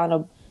just like on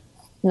a.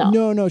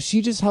 No.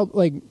 She just helped.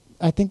 Like,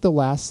 I think the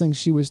last thing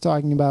she was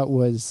talking about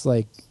was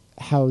like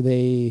how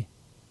they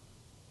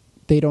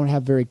don't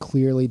have very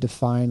clearly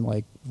defined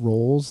like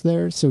roles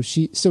there. So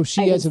she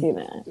has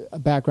a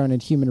background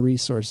in human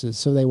resources.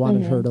 So they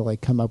wanted her to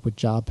like come up with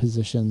job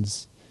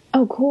positions.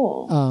 Oh,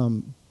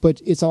 cool. But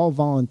it's all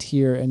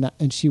volunteer,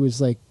 and she was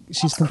like,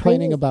 she's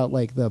complaining about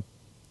like the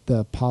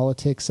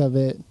politics of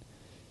it.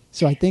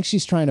 So I think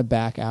she's trying to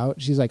back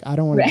out. She's like, I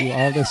don't want to do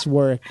all this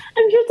work.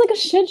 I'm sure it's like a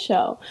shit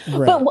show.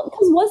 Right. But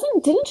because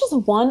didn't just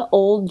one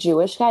old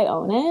Jewish guy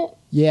own it?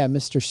 Yeah,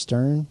 Mr.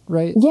 Stern,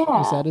 right?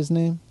 Yeah. Is that his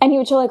name? And he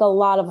would show like a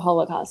lot of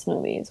Holocaust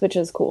movies, which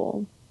is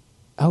cool.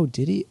 Oh,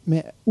 did he?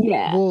 Man,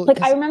 yeah. Well,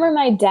 like I remember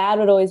my dad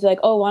would always be like,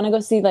 oh, want to go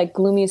see like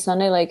Gloomy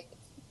Sunday? Like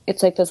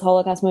it's like this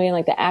Holocaust movie and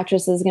like the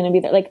actress is going to be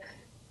there. Like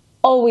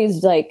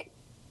always like,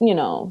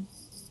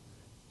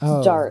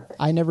 dark.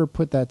 I never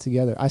put that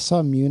together. I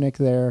saw Munich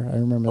there. I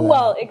remember that.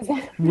 Well,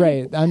 exactly.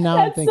 Right. Now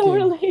I'm thinking. So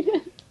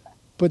related.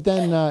 But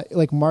then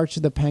like March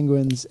of the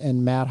Penguins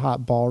and Mad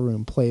Hot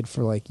Ballroom played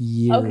for like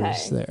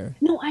years there.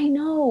 No, I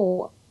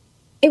know.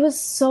 It was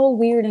so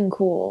weird and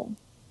cool.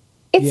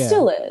 It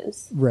still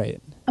is.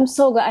 Right. I'm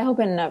so glad. I hope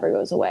it never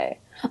goes away.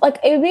 Like,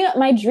 it would be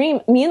my dream.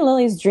 Me and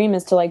Lily's dream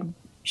is to, like,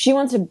 she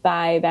wants to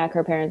buy back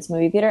her parents'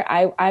 movie theater.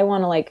 I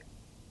want to, like,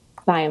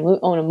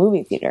 own a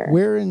movie theater.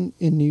 Where in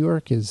New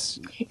York is?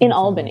 In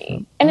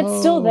Albany. And it's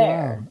still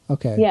there. Wow.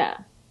 Okay. Yeah.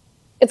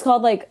 It's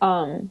called, like,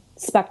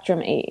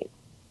 Spectrum 8.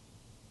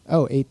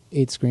 Oh,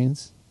 eight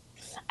screens?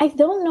 I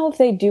don't know if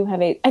they do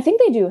have 8. I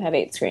think they do have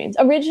 8 screens.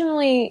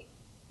 Originally,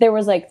 there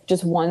was, like,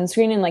 just one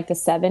screen in, like, the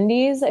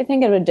 70s, I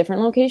think, at a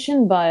different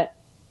location. But,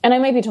 and I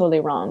might be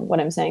totally wrong what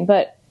I'm saying,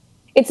 but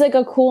it's, like,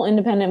 a cool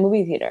independent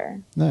movie theater.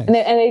 Nice. And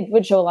they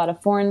would show a lot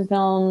of foreign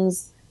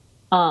films.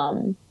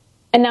 And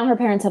now her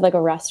parents have, like,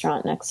 a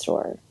restaurant next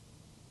door.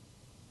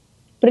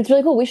 But it's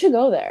really cool. We should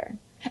go there.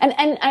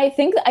 And I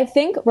think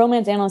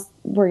Romance Analysts,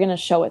 we're going to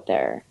show it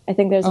there. I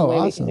think there's a way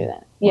awesome. we can do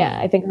that. Yeah,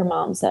 Wow. I think her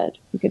mom said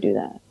we could do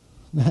that.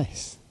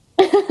 Nice.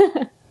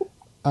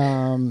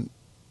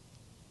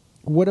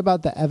 What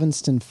about the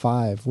Evanston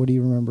 5? What do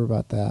you remember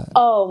about that?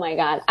 Oh my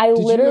God. Did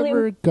you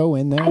ever go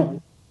in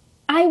there?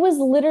 I was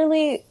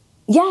literally,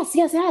 yes.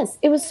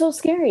 It was so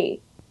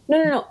scary.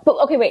 No. But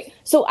okay, wait.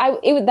 So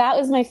that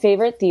was my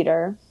favorite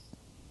theater.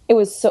 It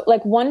was so,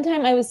 like, one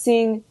time I was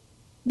seeing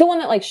the one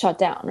that, like, shut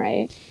down,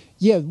 right?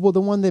 Yeah, well, the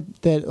one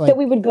that like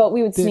we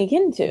would sneak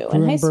into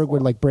in high school. Grunberg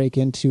would, like, break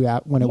into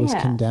when it was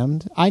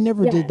condemned. I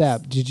never did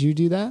that. Did you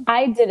do that?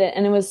 I did it,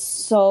 and it was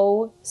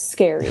so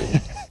scary.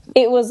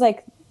 It was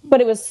like,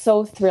 but it was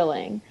so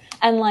thrilling,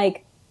 and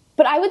like,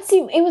 but I would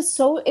see it was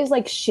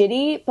like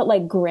shitty, but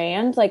like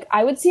grand. Like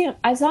I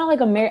saw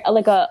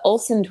like a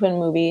Olsen twin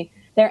movie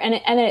there,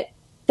 and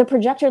the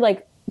projector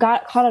like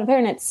got caught on fire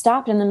and it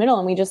stopped in the middle,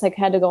 and we just like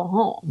had to go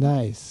home.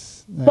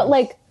 Nice. But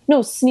like,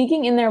 no,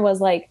 sneaking in there was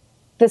like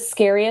the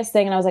scariest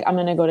thing, and I was like, I'm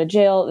gonna go to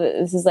jail.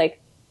 This is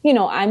like,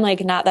 I'm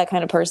like not that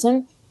kind of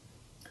person.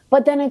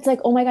 But then it's like,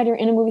 oh my God, you're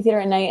in a movie theater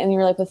at night and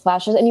you're like with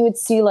flashes, and you would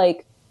see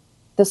like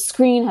the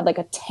screen had like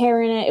a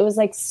tear in it. It was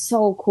like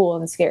so cool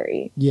and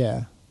scary.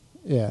 Yeah.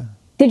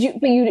 Did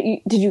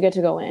you get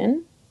to go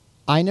in?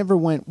 I never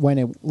went when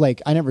it,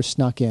 like, I never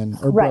snuck in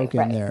or broke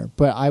in there,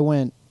 but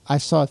I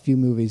saw a few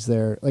movies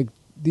there. Like,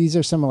 these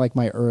are some of like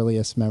my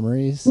earliest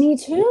memories. Me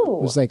too.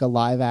 It was like a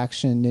live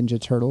action Ninja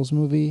Turtles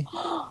movie.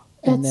 That's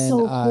and then,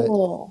 so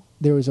cool.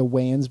 There was a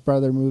Wayans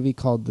brother movie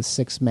called The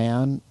Sixth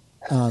Man.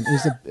 It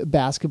was a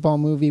basketball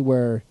movie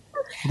where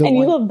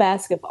you love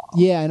basketball.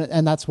 Yeah,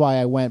 and that's why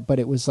I went, but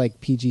it was like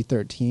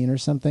PG-13 or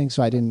something,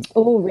 so I didn't.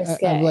 Oh,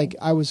 risque.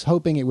 I was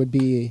hoping it would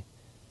be.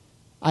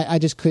 I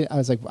just couldn't. I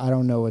was like, I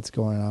don't know what's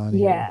going on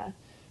here. Yeah.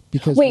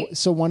 Because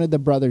so one of the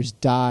brothers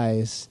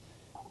dies,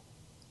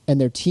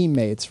 and they're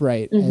teammates,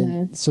 right? Mm-hmm.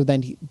 And so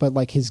then, but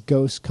like his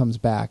ghost comes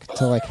back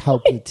to like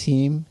help the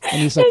team,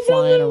 and he's like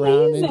flying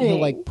around, and he'll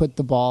like put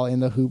the ball in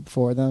the hoop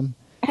for them.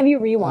 Have you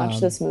rewatched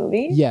this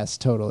movie? Yes,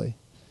 totally.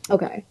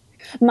 Okay.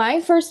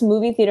 My first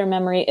movie theater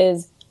memory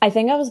is, I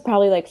think I was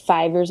probably like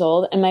 5 years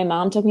old, and my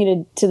mom took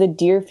me to the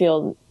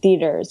Deerfield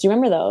theaters. Do you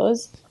remember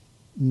those?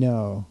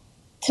 No.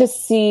 To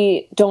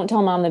see Don't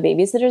Tell Mom the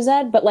Babysitter's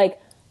Dead. But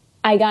like,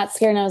 I got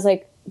scared, and I was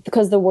like,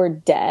 because the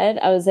word dead,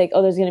 I was like,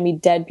 oh, there's going to be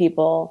dead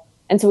people.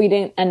 And so we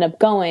didn't end up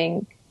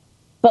going.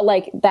 But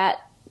like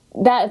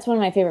that's one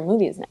of my favorite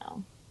movies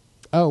now.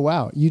 Oh,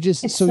 wow. You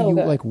just, so you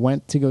good. Like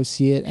went to go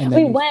see it, and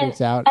then you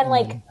freaked out. And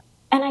like,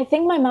 and I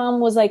think my mom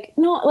was like,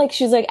 no, like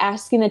she's like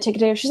asking the ticket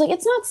taker. She's like,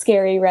 it's not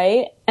scary,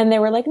 right? And they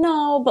were like,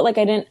 no, but like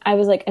I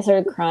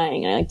started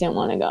crying, and I like didn't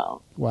want to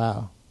go.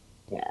 Wow.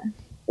 Yeah.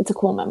 It's a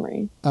cool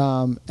memory.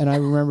 And I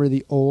remember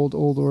the old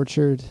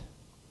Orchard.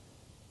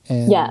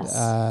 And yes.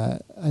 I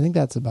think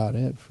that's about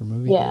it for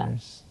movie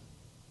theaters.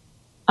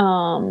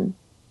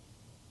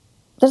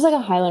 There's like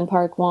a Highland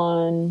Park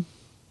one.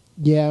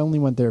 Yeah, I only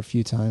went there a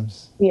few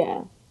times.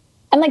 Yeah.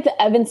 And like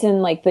the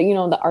Evanston, like the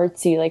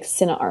artsy, like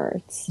Cine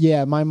Arts.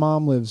 Yeah, my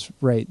mom lives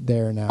right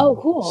there now. Oh,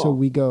 cool. So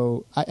we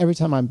go, every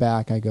time I'm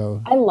back, I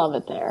go. I love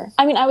it there.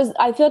 I mean,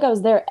 I feel like I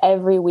was there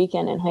every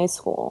weekend in high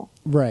school.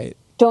 Right.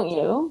 Don't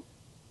you?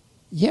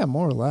 Yeah,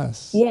 more or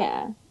less.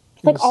 Yeah.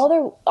 Like all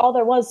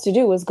there was to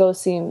do was go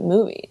see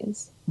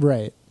movies.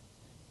 Right.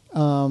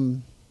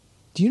 Do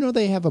you know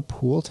they have a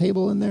pool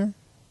table in there?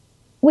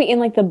 Wait, in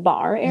like the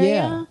bar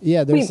area?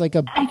 Yeah. There's like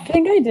a. I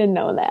think I did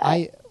know that.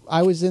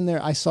 I was in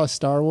there. I saw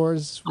Star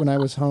Wars when I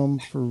was home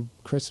for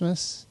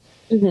Christmas,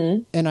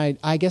 and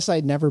I guess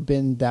I'd never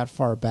been that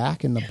far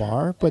back in the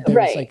bar. But there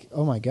was like,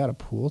 oh my God, a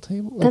pool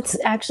table. Like, that's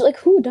actually like,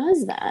 who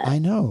does that? I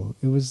know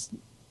it was.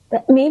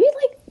 Maybe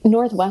like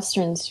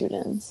Northwestern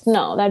students.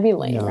 No, that'd be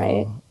lame,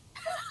 right?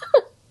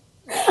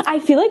 I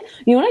feel like,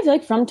 what I feel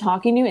like from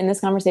talking to you in this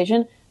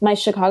conversation, my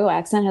Chicago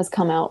accent has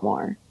come out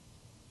more.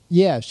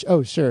 Yeah.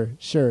 Oh, sure.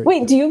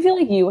 Wait, do you feel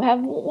like you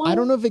have one? I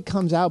don't know if it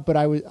comes out, but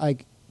I was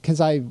like, because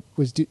I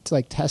was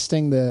like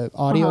testing the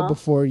audio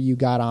before you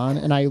got on,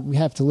 and I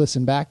have to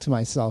listen back to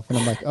myself, and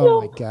I'm like,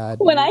 oh my God.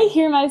 When I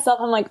hear myself,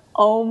 I'm like,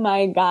 oh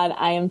my God,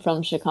 I am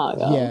from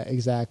Chicago. Yeah,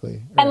 exactly.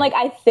 Right. And like,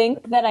 I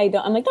think that I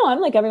don't. I'm like, no,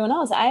 I'm like everyone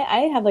else.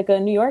 I have like a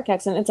New York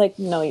accent. It's like,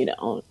 no, you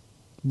don't.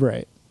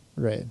 Right.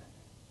 Right.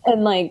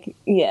 And like,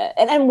 yeah.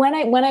 And when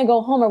I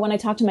go home or when I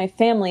talk to my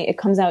family, it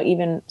comes out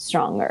even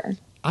stronger.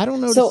 I don't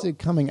notice it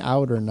coming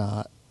out or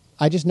not.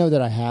 I just know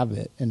that I have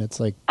it, and it's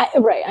like,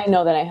 right. I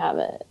know that I have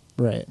it.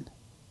 Right.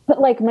 But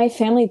like, my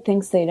family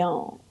thinks they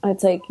don't.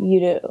 It's like, you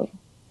do.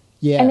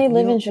 Yeah. And they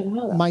live in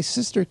Chicago. My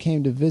sister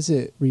came to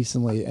visit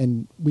recently,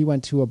 and we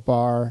went to a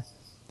bar,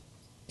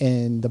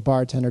 and the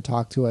bartender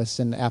talked to us,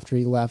 and after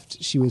he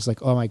left, she was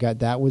like, oh my God,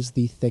 that was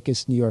the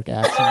thickest New York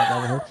accent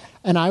I've ever heard.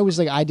 And I was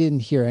like, I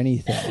didn't hear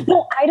anything.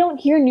 No, I don't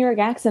hear New York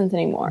accents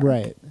anymore.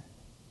 Right.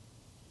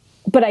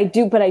 But I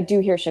do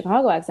hear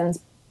Chicago accents,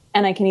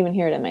 and I can even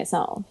hear it in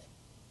myself.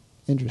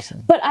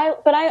 Interesting. But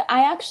I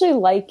actually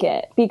like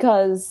it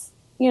because,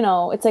 you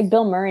know, it's like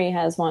Bill Murray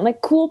has one.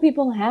 Like, cool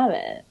people have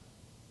it.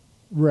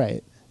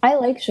 Right. I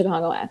like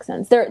Chicago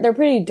accents. They're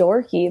pretty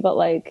dorky, but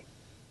like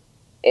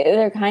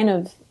they're kind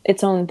of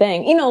its own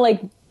thing. You know,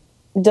 like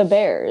Da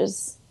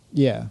Bears.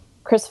 Yeah.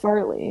 Chris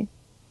Farley.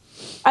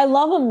 I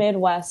love a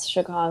Midwest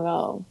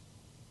Chicago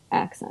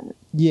accent.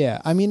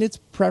 Yeah, I mean, it's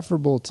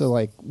preferable to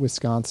like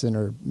Wisconsin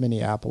or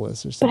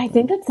Minneapolis or something. But I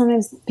think that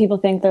sometimes people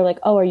think they're like,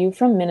 oh, are you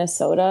from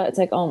Minnesota? It's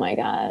like, oh my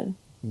God.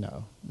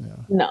 No.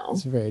 No.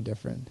 It's very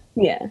different.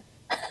 Yeah.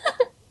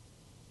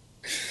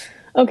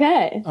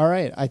 Okay. All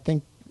right. I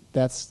think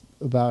that's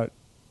about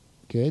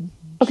good.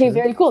 Okay, Sure.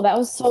 very cool. That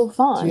was so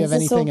fun. Do you have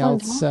anything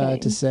else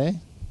to say?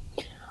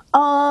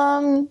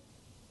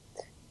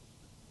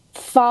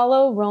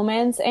 Follow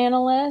Romance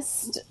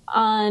Analyst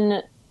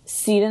on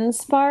Seed and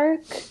Spark.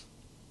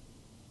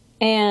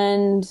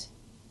 And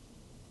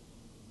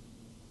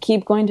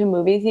keep going to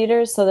movie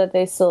theaters so that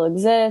they still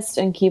exist,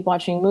 and keep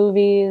watching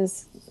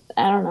movies.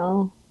 I don't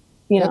know.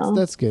 You know.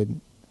 That's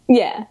good.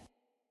 Yeah.